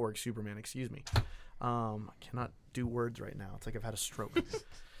Cyborg Superman. Excuse me. I cannot do words right now. It's like I've had a stroke.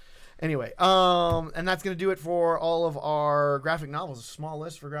 Anyway, and that's gonna do it for all of our graphic novels. A small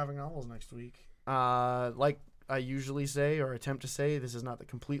list for graphic novels next week. Like I usually say or attempt to say, this is not the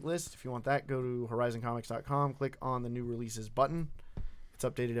complete list. If you want that, go to horizoncomics.com, click on the new releases button. It's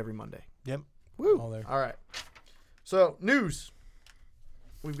updated every Monday. Yep. Woo! All there. All right. So, news.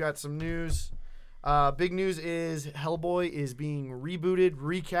 We've got some news. Big news is Hellboy is being rebooted,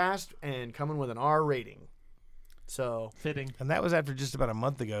 recast, and coming with an R rating. So, Fitting. And that was after just about a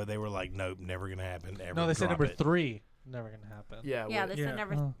month ago. They were like, nope, never going to happen. Ever No, they said drop number it. 3. Never gonna happen. yeah. Yeah, we- they said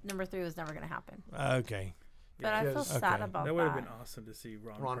Yeah. number 3 was never gonna happen. Okay. But I feel Yes. sad Okay. about That that. would have been awesome to see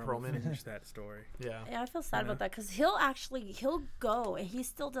Ron Ron Perlman Perlman. finish that story. yeah. Yeah, I feel sad You know? about that because he'll go and he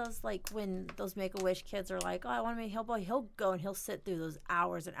still does, like when those Make-A-Wish kids are like, oh, I want to meet Hellboy. He'll go and he'll sit through those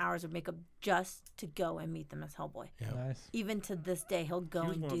hours and hours of makeup just to go and meet them as Hellboy. Yeah. Nice. Even to this day, he'll go He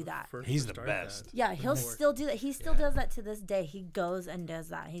was and one do of that. first He's to the start best. that. Yeah, he'll Before. still do that. He still Yeah. does that to this day. He goes and does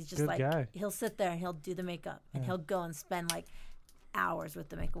that. He's just Good like guy. he'll sit there and he'll do the makeup and Yeah. he'll go and spend like hours with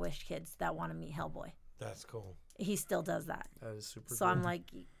the Make-A-Wish kids that want to meet Hellboy. That's cool. He still does that. That is super So cool. I'm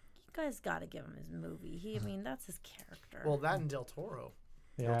like, you guys got to give him his movie. I mean, that's his character. Well, that and Del Toro.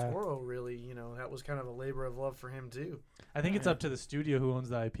 Yeah. Del Toro really, that was kind of a labor of love for him, too. I think it's Yeah. up to the studio who owns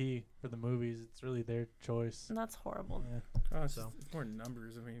the IP for the movies. It's really their choice. And that's horrible. Yeah. Oh, it's, So. it's more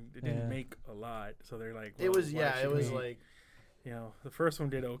numbers. I mean, it didn't Yeah. make a lot, so they're like, It well, was, why yeah, it should was we- like, you know, the first one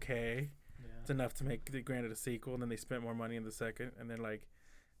did okay. Yeah. It's enough to make they granted a sequel, and then they spent more money in the second, and then like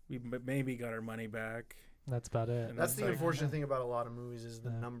we maybe got our money back. That's about it. And that's it's the like- unfortunate thing about a lot of movies is the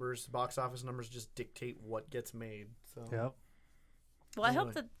Yeah. numbers, box office numbers just dictate what gets made. So, Yep. Well, I hope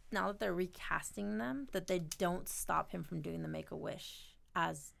Really? that now that they're recasting them, that they don't stop him from doing the Make-A-Wish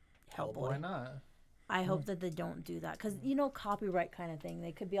as Hellboy. Why not? I hope that they don't do that because copyright kind of thing.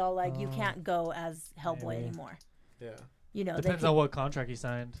 They could be all like, you Oh. can't go as Hellboy Maybe. anymore. yeah. They Depends could, on what contract he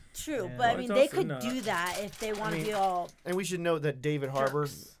signed. true, Yeah. but I Well, mean, it's they also could not- do that if they want to mean- be all. And we should note that David Harbour,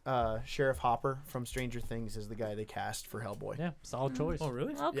 Jerks. Sheriff Hopper from Stranger Things, is the guy they cast for Hellboy. Yeah, solid choice. Oh,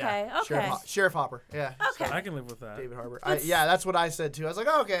 really? Okay, Yeah, okay, Sheriff Hopper. Yeah. okay. I can live with that. David Harbour. Let's- Yeah, that's what I said too. I was like,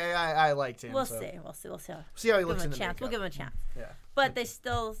 okay, I liked him. We'll so. see. We'll see. We'll see. See how he Give looks him in a the chance. We'll makeup. give him a chance. Yeah. But they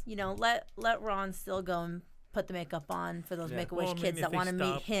still, let Ron still go and put the makeup on for those Yeah. Make-A-Wish Well, I mean, kids if that they want to meet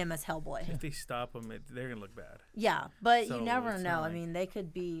stop- him as Hellboy. If they stop them, they're gonna look bad. Yeah, but So you never it's know. not I like- mean, they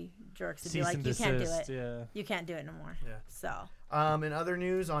could be jerks and be Cease like, and you can't do desist. it. Yeah. You can't do it no more. Yeah. So, In other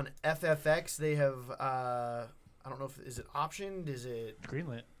news on FFX, they have I don't know if is it optioned, is it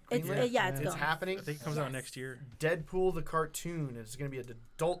Greenlit. it's greenlit? yeah, it's Yeah. It's going. happening. I think it comes out Yes. next year. Deadpool the cartoon. It's going to be an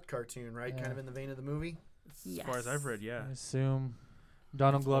adult cartoon, right? Yeah. Kind of in the vein of the movie. As far as I've Yes. read, yeah. I assume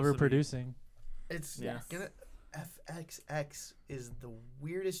Donald Glover supposed to be- producing. It's Yes. gonna FXX is the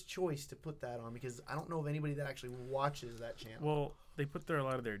weirdest choice to put that on because I don't know of anybody that actually watches that channel. Well, they put a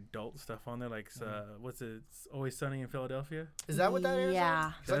lot of their adult stuff on there, like what's it? It's Always Sunny in Philadelphia. Is that what that is?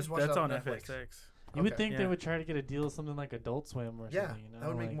 Yeah. 'Cause I just watched That's that on Netflix. FXX. You would Okay. think they Yeah. would try to get a deal with something like Adult Swim or Yeah, something. that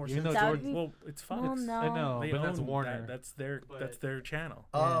would make more even sense. though That would Jordan, be- Well, it's Fox. Well, no. I know, They but that's own Warner. That's But- their channel.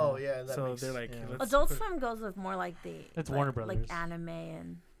 Oh yeah, that So makes, they're like, yeah. let's Adult put- Swim goes with more like the It's like, Warner Brothers. like anime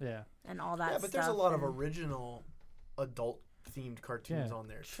and Yeah. all that. Yeah, but there's a stuff lot of and- original adult themed cartoons Yeah. on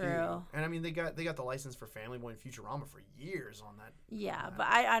there too. True. And I mean they got the license for Family Boy and Futurama for years on that. Yeah, but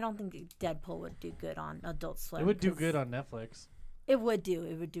I don't think Deadpool would do good on Adult Swim. It would do 'cause good on Netflix. It would do.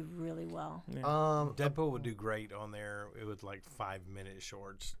 It would do really well. Yeah. Deadpool would do great on there. It was like 5-minute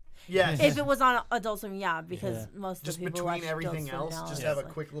shorts. Yes. If it was on Adult Swim, yeah, because Yeah. most of just the people between watch everything Adult Swim else, now. just It's have a like-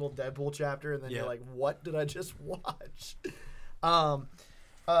 quick little Deadpool chapter, and then you're Yeah. like, "What did I just watch?"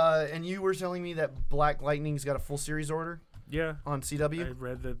 And you were telling me that Black Lightning's got a full series order Yeah. on I CW.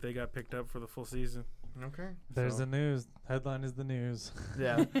 read that they got picked up for the full season. Okay. There's So- the news. Headline is the news.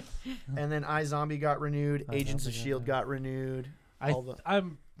 Yeah. And then iZombie got renewed. Agents of iZombie got Shield got renewed. All the-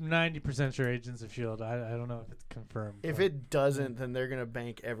 I'm 90% sure Agents of S.H.I.E.L.D. I don't know if it's confirmed. If but- it doesn't, then they're gonna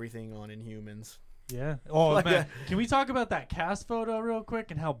bank everything on Inhumans. Yeah. Oh, Like man. Can we talk about that cast photo real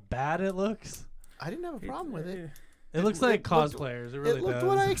quick and how bad it looks? I didn't have a problem with it. It looks It like looked- cosplayers. It really It looked does.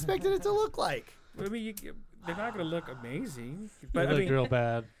 what I expected it to look like. I mean, they're not gonna look amazing. But But I looked mean, real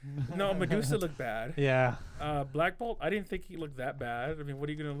bad. no, Medusa looked bad. Yeah. Black Bolt, I didn't think he looked that bad. I mean, what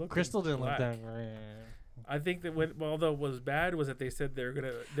are you gonna look? Crystal didn't look black? that great. I think that although what was bad was that they said they're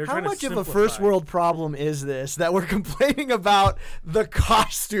How trying much to of a simplify. first world problem is this that we're complaining about the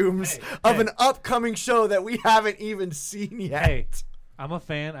costumes of an upcoming show that we haven't even seen yet? Hey, I'm a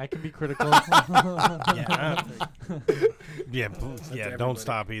fan. I can be critical. Yeah, yeah. everybody. Don't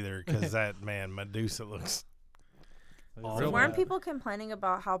stop either, because that Medusa looks. Real Weren't bad. people complaining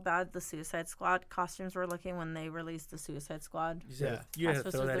about how bad the Suicide Squad costumes were looking when they released the Suicide Squad? You had to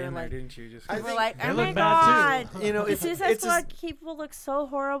That's throw what that they're in there, like- didn't you? Just I We're think like, they oh look my bad, god, too. You know, the it's Suicide a, Squad people look so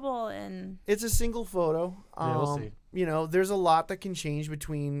horrible, and it's a single photo. Yeah, we'll see. You know, there's a lot that can change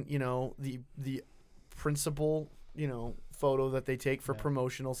between the principal photo that they take for Yeah.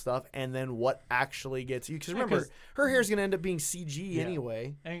 promotional stuff and then what actually gets you. Because Yeah, remember, 'cause- her hair's gonna end up being CG Yeah.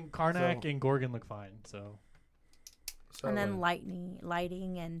 anyway. And Karnak So- and Gorgon look fine. So and then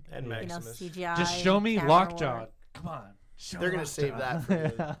lighting and And Maximus. CGI. just show me camera Lockjaw. work. Come on. Show they're gonna Lockjaw. save that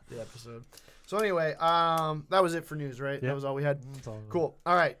for the episode. So anyway, that was it for news, right? Yeah. That was all we had. That's all. Cool.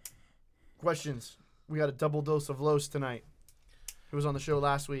 All right. Questions. We got a double dose of Los tonight. It was on the show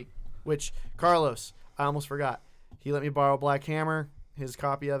last week, which Carlos, I almost forgot. He let me borrow Black Hammer, his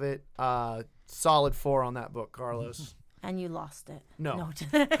copy of it. Solid 4 on that book, Carlos. And you lost it. No.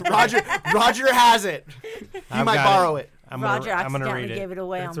 Roger has it. You I've might got borrow it. I'm Roger gonna accidentally read it. gave it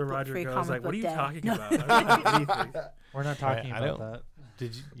away That's on where Roger free goes comic like, book "What are you day. talking about? I don't have anything." We're not talking I about don't- that.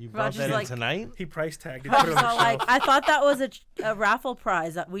 Did you brought Roger's that in like- tonight? He price tagged it. Put Roger's it on all the like, shelf. I thought that was a raffle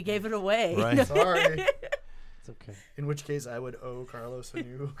prize. That we gave it away. Right. Sorry. It's okay. In which case, I would owe Carlos a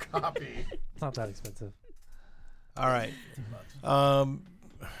new copy. It's not that expensive. All right.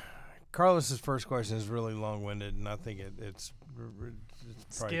 Carlos's first question is really long-winded, and I think it's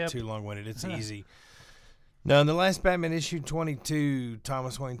probably Skip. too long-winded. It's easy. Now, in the last Batman issue 22,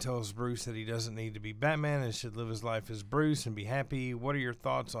 Thomas Wayne tells Bruce that he doesn't need to be Batman and should live his life as Bruce and be happy. What are your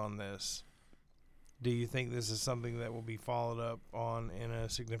thoughts on this? Do you think this is something that will be followed up on in a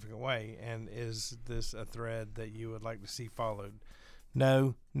significant way? And is this a thread that you would like to see followed?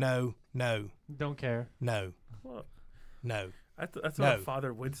 No, no, no, Don't care. no, Well, no, that's No. what a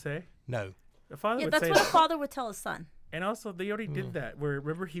father would say. no. A father Yeah, would that's say what a that. father would tell his son. And also, they already did that. Where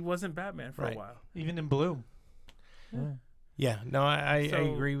remember he wasn't Batman for Right. a while. Even in Bloom. Yeah. Yeah, no, I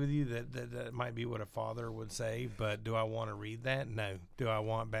So- agree with you that might be what a father would say, but do I want to read that? No. Do I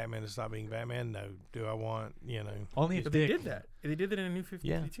want Batman to stop being Batman? No. Do I want, Only if But they Dick. did that. They did that in a New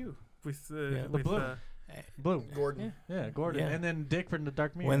 52 with Yeah. with Bloom. Bloom. Gordon. Yeah, Gordon. Yeah. And then Dick from the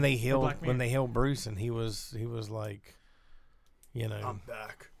Dark Mirror. when they Or healed Black Mirror. Bruce and he was like, I'm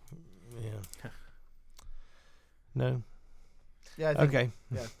back. yeah. No. Yeah, I think, Okay.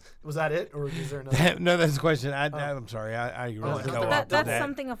 Was that it? Or is there another? No, that's the question. I'm sorry. I really Oh, go no, off That's that.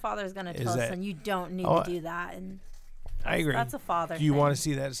 something a father's gonna Is tell his that- son. You don't need Oh, to do that. And I agree. that's a father. Do you thing. want to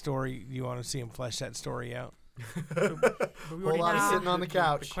see that story? Do you want to see him flesh that story out? But we Whole lot of did. sitting on the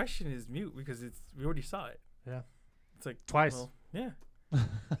couch. The question is mute because we already saw it. Yeah. It's like Twice. well, yeah.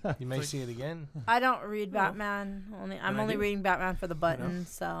 You may like- see it again. I don't read Well, Batman. I'm I only do. reading Batman for the buttons.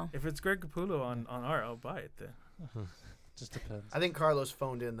 So If it's Greg Capullo on art, I'll buy it then. Just depends. I think Carlos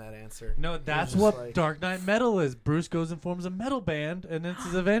phoned in that answer. No, that's just what like- Dark Knight Metal is. Bruce goes and forms a metal band, and it's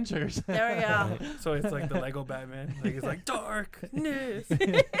his adventures. there we go. So it's like the Lego Batman. Like it's like darkness.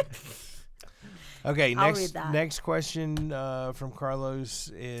 Okay, I'll next read that. next question from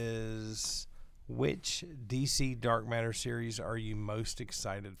Carlos is, which DC Dark Matter series are you most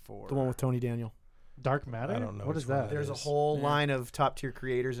excited for? The one with Tony Daniel. Dark Matter? I don't know What which is one that? that There's a is. whole Yeah. line of top tier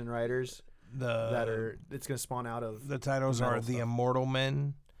creators and writers the that are it's going to spawn out of. the titles metal are The stuff. Immortal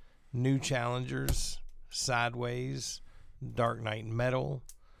Men, New Challengers, Sideways, Dark Knight Metal,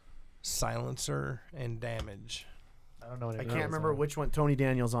 Silencer, and Damage. I don't know what I it can't is. remember which one. Tony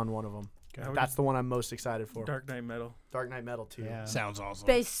Daniel's on one of them. That's the one I'm most excited for. Dark Knight Metal. Dark Knight Metal too. Yeah. Sounds awesome.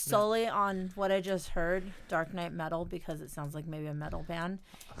 Based solely on what I just heard, Dark Knight Metal because it sounds like maybe a metal band,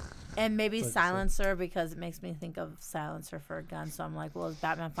 and maybe Like, Silencer because it makes me think of silencer for a gun. So I'm like, well, is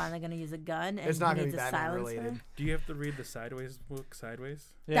Batman finally going to use a gun? And It's not he going to needs be a Batman silencer? related. Do you have to read the Sideways book? Sideways.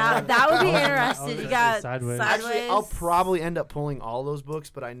 That would be I was interesting. gonna You say got Sideways. Actually, I'll Sideways. probably end up pulling all those books,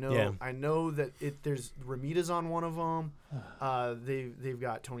 but I know Yeah. that there's Ramita's on one of them. They've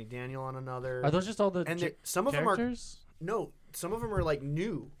got Tony Daniel on another. Are those just all the and ch- some of them are characters? no, some of them are like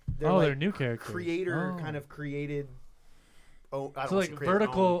new. Oh, like they're new characters. creator Oh. kind of created. Oh, I don't So wanna like say creator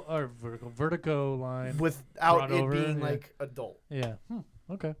vertical line. own, without brought it over, being yeah. like adult Yeah.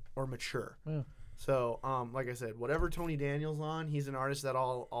 Okay. or mature. Yeah. So, like I said, whatever Tony Daniel's on, he's an artist that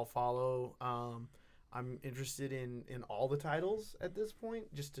I'll follow. I'm interested in all the titles at this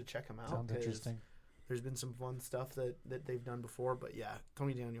point, just to check them out. Sounds interesting. There's been some fun stuff that they've done before, but yeah,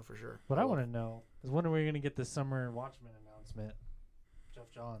 Tony Daniel for sure. What I want to know is when are we going to get the summer Watchmen announcement? Jeff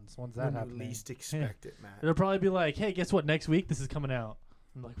Johns. When's that When you happening? least expect it, Matt. It'll probably be like, hey, guess what? Next week this is coming out.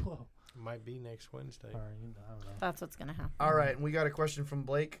 I'm like, whoa. Might be next Wednesday. Or, I don't know. That's what's gonna happen. All right, and we got a question from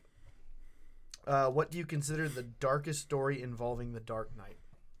Blake. What do you consider the darkest story involving the Dark Knight?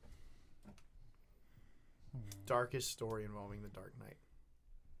 Darkest story involving the Dark Knight.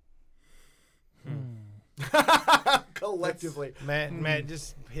 Collectively. Matt,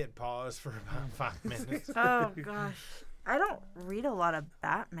 just hit pause for about 5 minutes. Oh gosh, I don't read a lot of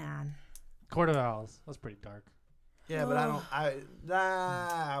Batman. Court of Owls. That's pretty dark. Yeah, but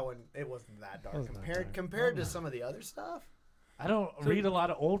I wouldn't. It wasn't that dark Wasn't that dark. compared to some of the other stuff. I don't So- read a lot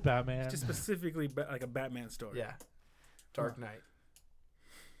of old Batman. Just specifically like a Batman story. Yeah, Dark Knight.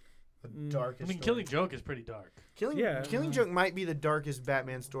 The Mm. darkest. I mean, story. Killing Joke is pretty dark. Killing Joke might be the darkest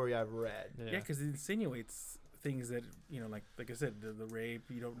Batman story I've read. Yeah, because it insinuates things that like I said, the rape.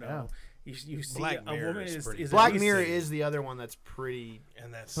 You don't know. You see Black a Mirror woman is is pretty Black at Mirror least- is the other one that's pretty.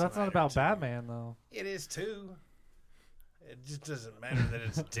 And that's But that's not Snyder, about too. Batman, though. It is too. It just doesn't matter that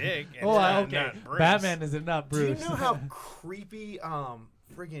it's Dick. And Okay. not Bruce. Batman is it not Bruce? Do you know how creepy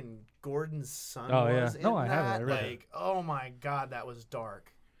friggin' Gordon's son Oh, yeah. was in No, I that? haven't. I read it. Like, oh my god, that was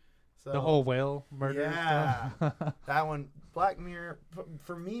dark. So, the whole whale murder Yeah. stuff? that one, Black Mirror,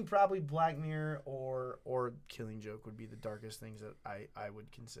 for me, probably Black Mirror or Killing Joke would be the darkest things that I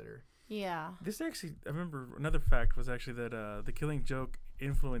would consider. Yeah. This actually, I remember another fact was actually that the Killing Joke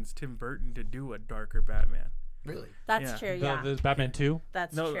influenced Tim Burton to do a darker Batman. Really? That's Yeah. true. Yeah. There's Batman 2?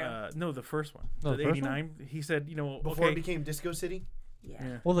 That's No, true. no, the first one, No, the the first 89. He said, Before okay, it became Disco City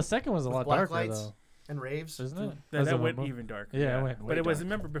Yeah. Well, the second was a With lot black darker, lights? though. and Raves. Isn't it? that Was went it even darker. Yeah, it went but way it was darker.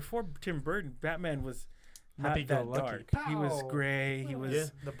 remember before Tim Burton, Batman was not that Happy-go-lucky. dark. He was Pow. gray. He was Yeah,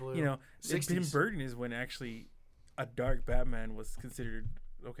 the blue. Tim 60s. Burton is when actually a dark Batman was considered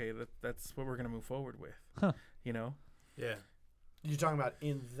okay. That's what we're gonna move forward with. Huh. Yeah. You're talking about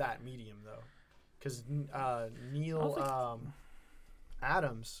in that medium though, because Neil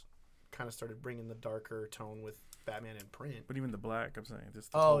Adams kind of started bringing the darker tone with Batman in print. But even the black, I'm saying,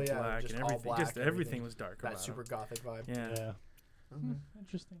 just the Oh, whole yeah, black just and all everything. black Just and everything everything. was dark. That about super him. gothic vibe. Yeah.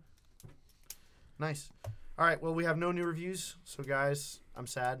 Interesting. Nice. All right. Well, we have no new reviews, so guys, I'm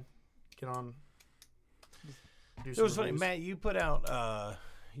sad. Get on. Do It some was funny, reviews. Matt. You put out,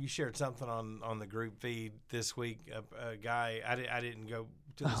 you shared something on the group feed this week. A guy, I didn't go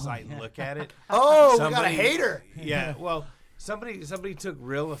to the site and look at it. Oh, we got a Somebody- hater. Yeah. Well, somebody took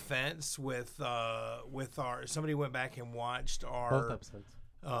real offense with our. Somebody went back and watched Both our. episodes.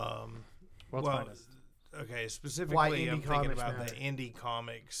 Well, World's Finest. okay. Why Specifically, indie I'm thinking comics about matter. the indie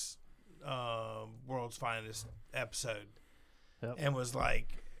comics, World's Finest episode, Yep. and was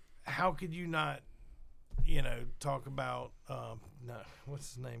like, how could you not, talk about no,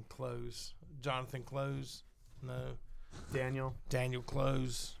 what's his name? Close, Jonathan Close, no, Daniel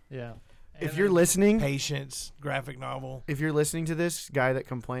Close, Yeah. If you're listening, Patience graphic novel. if you're listening to this guy that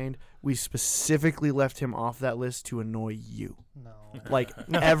complained, we specifically left him off that list to annoy you. No. Like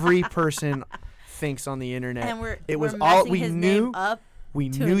every person thinks on the internet. And we're It was we're all- messing we his knew- name up. We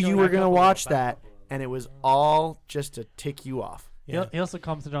to knew you annoy were gonna you. watch that, and it was all just to tick you off. Yeah. He also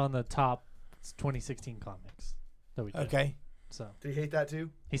commented on the top 2016 comics that we did. Okay. So Did you hate that too?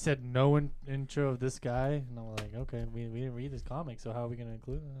 he said no intro of this guy, and I'm like, okay, we didn't read this comic, so how are we going to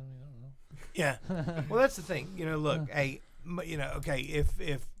include it? I mean, Yeah. I don't know. Well, that's the thing. Look, hey, okay,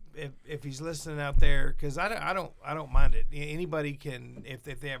 if he's listening out there, because I don't mind it. Anybody can, if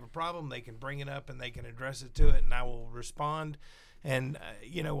they have a problem, they can bring it up and they can address it to it, and I will respond. And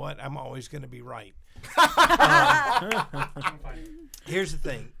you know what? I'm always going to be right. Here's the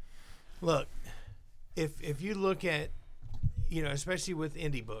thing. Look, if you look at, especially with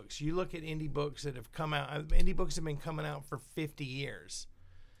indie books, you look at indie books that have come out. Indie books have been coming out for 50 years.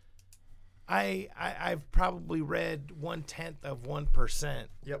 I've probably read 1/10%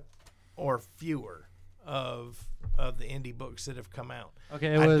 Yep. or fewer of the indie books that have come out.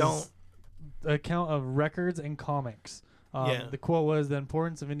 Okay, it I was don't. a count of records and comics. Yeah. The quote was the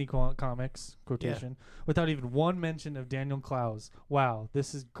importance of indie comics, quotation, without even one mention of Daniel Clowes. Wow,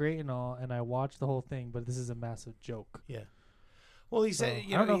 this is great and all, and I watched the whole thing, but this is a massive joke. Yeah. Well, he said,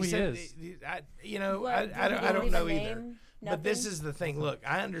 I don't know who he said, is. I What, don't did he know leave a either. name? But this Nothing? is the thing. Look,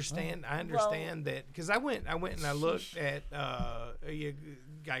 I understand that because I went and I looked at.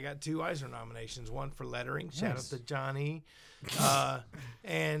 I got 2 Eisner nominations. One for lettering. Shout out Nice. to Johnny,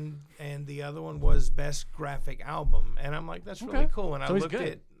 and the other one was best graphic album. And I'm like, that's really Okay. cool. And So I he's looked good.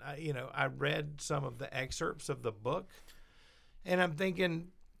 at I read some of the excerpts of the book, and I'm thinking,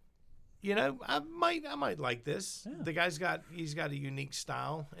 I might like this. Yeah. The guy's got a unique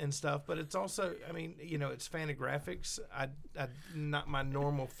style and stuff, but it's also, it's Fantagraphics. I not my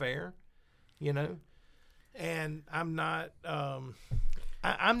normal fare, and I'm not.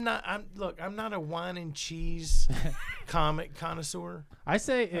 I'm not a wine and cheese comic connoisseur. I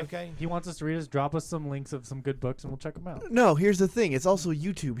say if Okay. he wants us to read us, drop us some links of some good books, and we'll check them out. No, here's the thing. It's also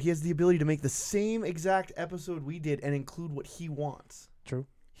YouTube. He has the ability to make the same exact episode we did and include what he wants. True.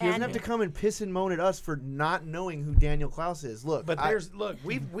 He doesn't And- have to come and piss and moan at us for not knowing who Daniel Klaus is. Look, But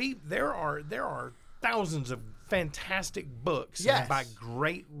there are thousands of fantastic books Yes. by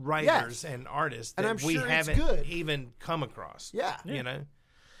great writers and artists And that I'm we sure it's haven't good. even come across. Yeah.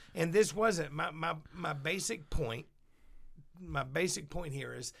 And this wasn't my basic point. My basic point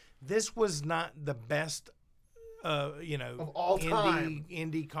here is this was not the best Of all time.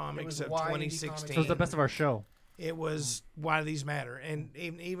 indie comics was of why indie 2016. comics- So it's the best of our show. It was Why These Matter, and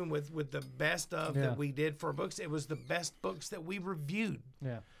even with the best of Yeah. that we did for books, it was the best books that we reviewed.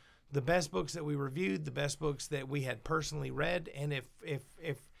 Yeah. The best books that we reviewed, the best books that we had personally read, and if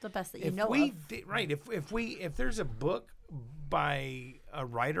The best that you if know we of. did, right, if there's a book by a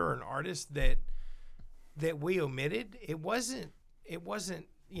writer or an artist that we omitted, it wasn't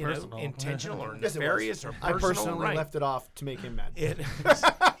Personal. intentional or Yes, it was. nefarious or I personal. personally Right. left it off to make him mad. It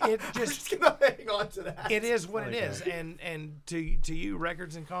just gonna hang on to that. it is what it Okay. is, and to you,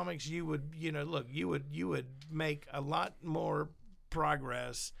 records and comics, you would you would make a lot more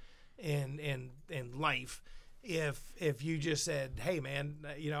progress in life if you just said, hey man,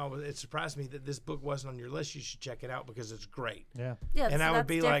 it surprised me that this book wasn't on your list. You should check it out because it's great. Yeah. Yeah, and so I would that's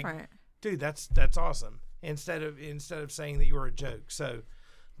be different. like, dude, that's awesome. Instead of saying that you were a joke. So,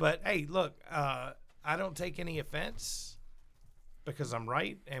 but hey, look, I don't take any offense because I'm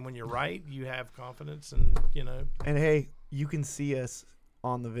right, and when you're right, you have confidence, and And hey, you can see us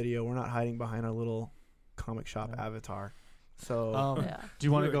on the video. We're not hiding behind our little comic shop avatar. So Yeah. Do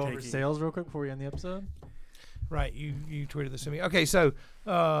you want to You were go over taking- sales real quick before we end the episode? right. You tweeted this to me. Okay, so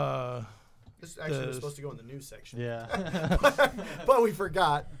this actually was the- supposed to go in the news section. Yeah. But we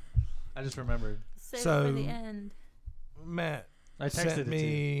forgot. I just remembered. Save it So- for the end. Matt I texted sent it to you.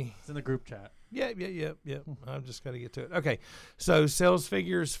 me. It's in the group chat. Yeah. I've just got to get to it. Okay, so sales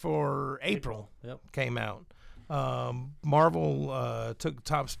figures for April Yep. came out. Marvel took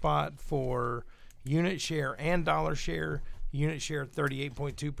top spot for unit share and dollar share. Unit share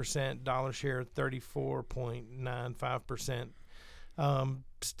 38.2%, dollar share 34.95%.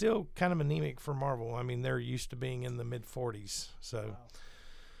 Still kind of anemic for Marvel. I mean, they're used to being in the mid 40s. So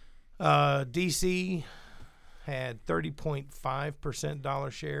DC had 30.5%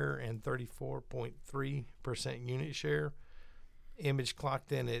 dollar share and 34.3% unit share. Image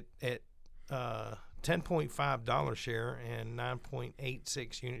clocked in at 10.5 dollar share and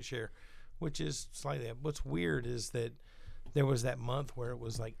 9.86 unit share, which is slightly up. What's weird is that there was that month where it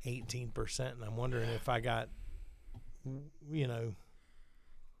was like 18%, and I'm wondering if I got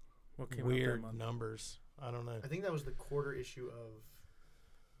What came out weird that month? numbers. I don't know. I think that was the quarter issue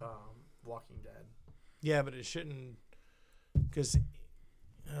of Walking Dead. Yeah, but it shouldn't, because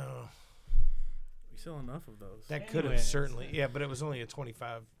We sell enough of those. that could have Anyways. certainly. Yeah, but it was only a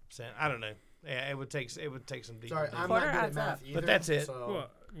 25 cent. I don't know. Yeah, it would take some deeper. Sorry, digging. I'm Quarter not good at adds math up. either. But that's it. So Well,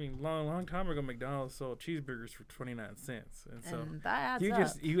 I mean, long time ago, McDonald's sold cheeseburgers for 29 cents, and so And that adds you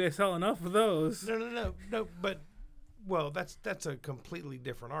up. you sell enough of those. No. But that's a completely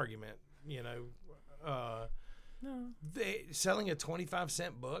different argument. No, Selling a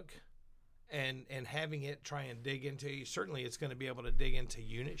 25-cent book and having it try and dig into, certainly it's going to be able to dig into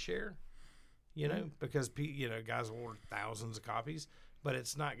unit share, because guys will order thousands of copies, but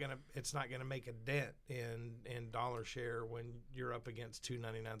it's not gonna make a dent in dollar share when you're up against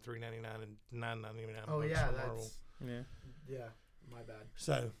 $2.99, $3.99, and $9.99. Oh bucks yeah, for Marvel. that's yeah. my bad.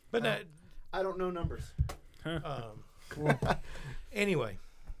 So, but I don't know numbers. anyway,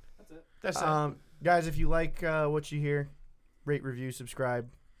 that's it. Guys, if you like what you hear, rate, review, subscribe,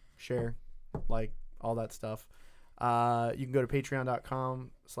 share, like, all that stuff. You can go to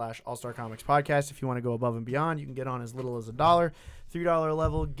patreon.com/allstarcomicspodcast. If you want to go above and beyond, you can get on as little as $1. $3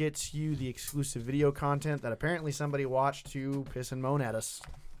 level gets you the exclusive video content that apparently somebody watched to piss and moan at us.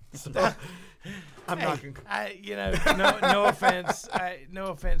 So, I'm not gonna... no offense. No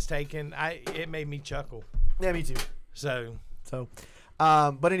offense taken. It made me chuckle. Yeah, me too. So,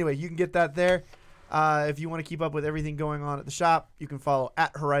 But anyway, you can get that there. If you want to keep up with everything going on at the shop, you can follow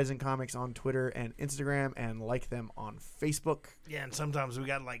at Horizon Comics on Twitter and Instagram and like them on Facebook. yeah, and sometimes we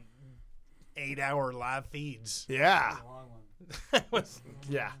got like 8-hour live feeds. Yeah.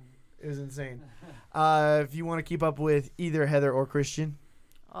 Yeah, it was insane. If you want to keep up with either Heather or Christian,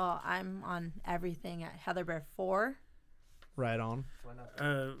 Oh, I'm on everything at HeatherBear4. right on.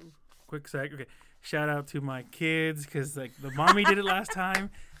 Quick sec. Okay, shout out to my kids because like the mommy did it last time,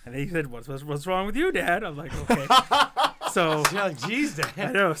 and they said, "What's wrong with you, Dad?" I'm like, okay. So You're like, geez, I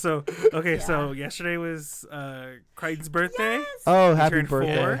Dad. know. So okay. Yeah. So yesterday was Crichton's birthday. Yes. Oh, He happy turned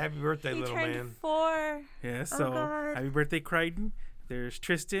birthday! four. Happy birthday, He little turned man. 4. Yeah. Oh, So God. happy birthday, Crichton. There's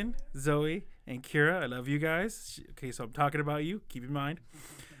Tristan, Zoe, and Kira. I love you guys. Okay, so I'm talking about you. Keep in mind.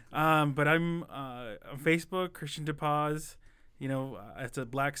 But I'm on Facebook, Christian DePaz. You know, it's a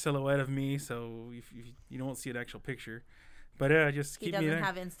black silhouette of me, so if you don't see an actual picture. But just He keep me doesn't there.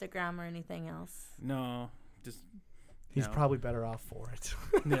 have Instagram or anything else. No, just He's no. probably better off for it.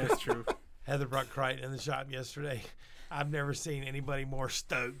 Yeah, that's true. Heather brought Crichton in the shop yesterday. I've never seen anybody more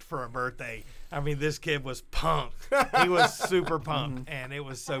stoked for a birthday. I mean, this kid was pumped. He was super pumped, and it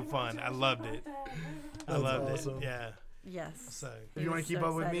was so fun. I loved it. I That's loved awesome. it. Yeah. Yes. So If you want to keep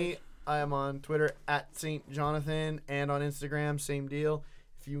up with me, I am on Twitter at St. Jonathan and on Instagram, same deal.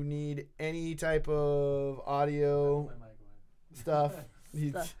 If you need any type of audio stuff,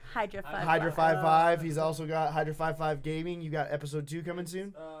 he's The Hydra 5. Hydra 55. He's also got Hydra 55 Gaming. You got episode 2 coming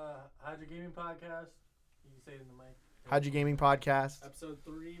soon. Hydra Gaming Podcast. You can say it in the mic. Hydra Gaming Podcast. Episode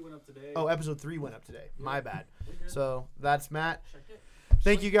 3 went up today. Oh, episode 3 went up today. My bad. So that's Matt. Check it.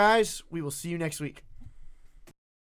 Thank you guys. We will see you next week.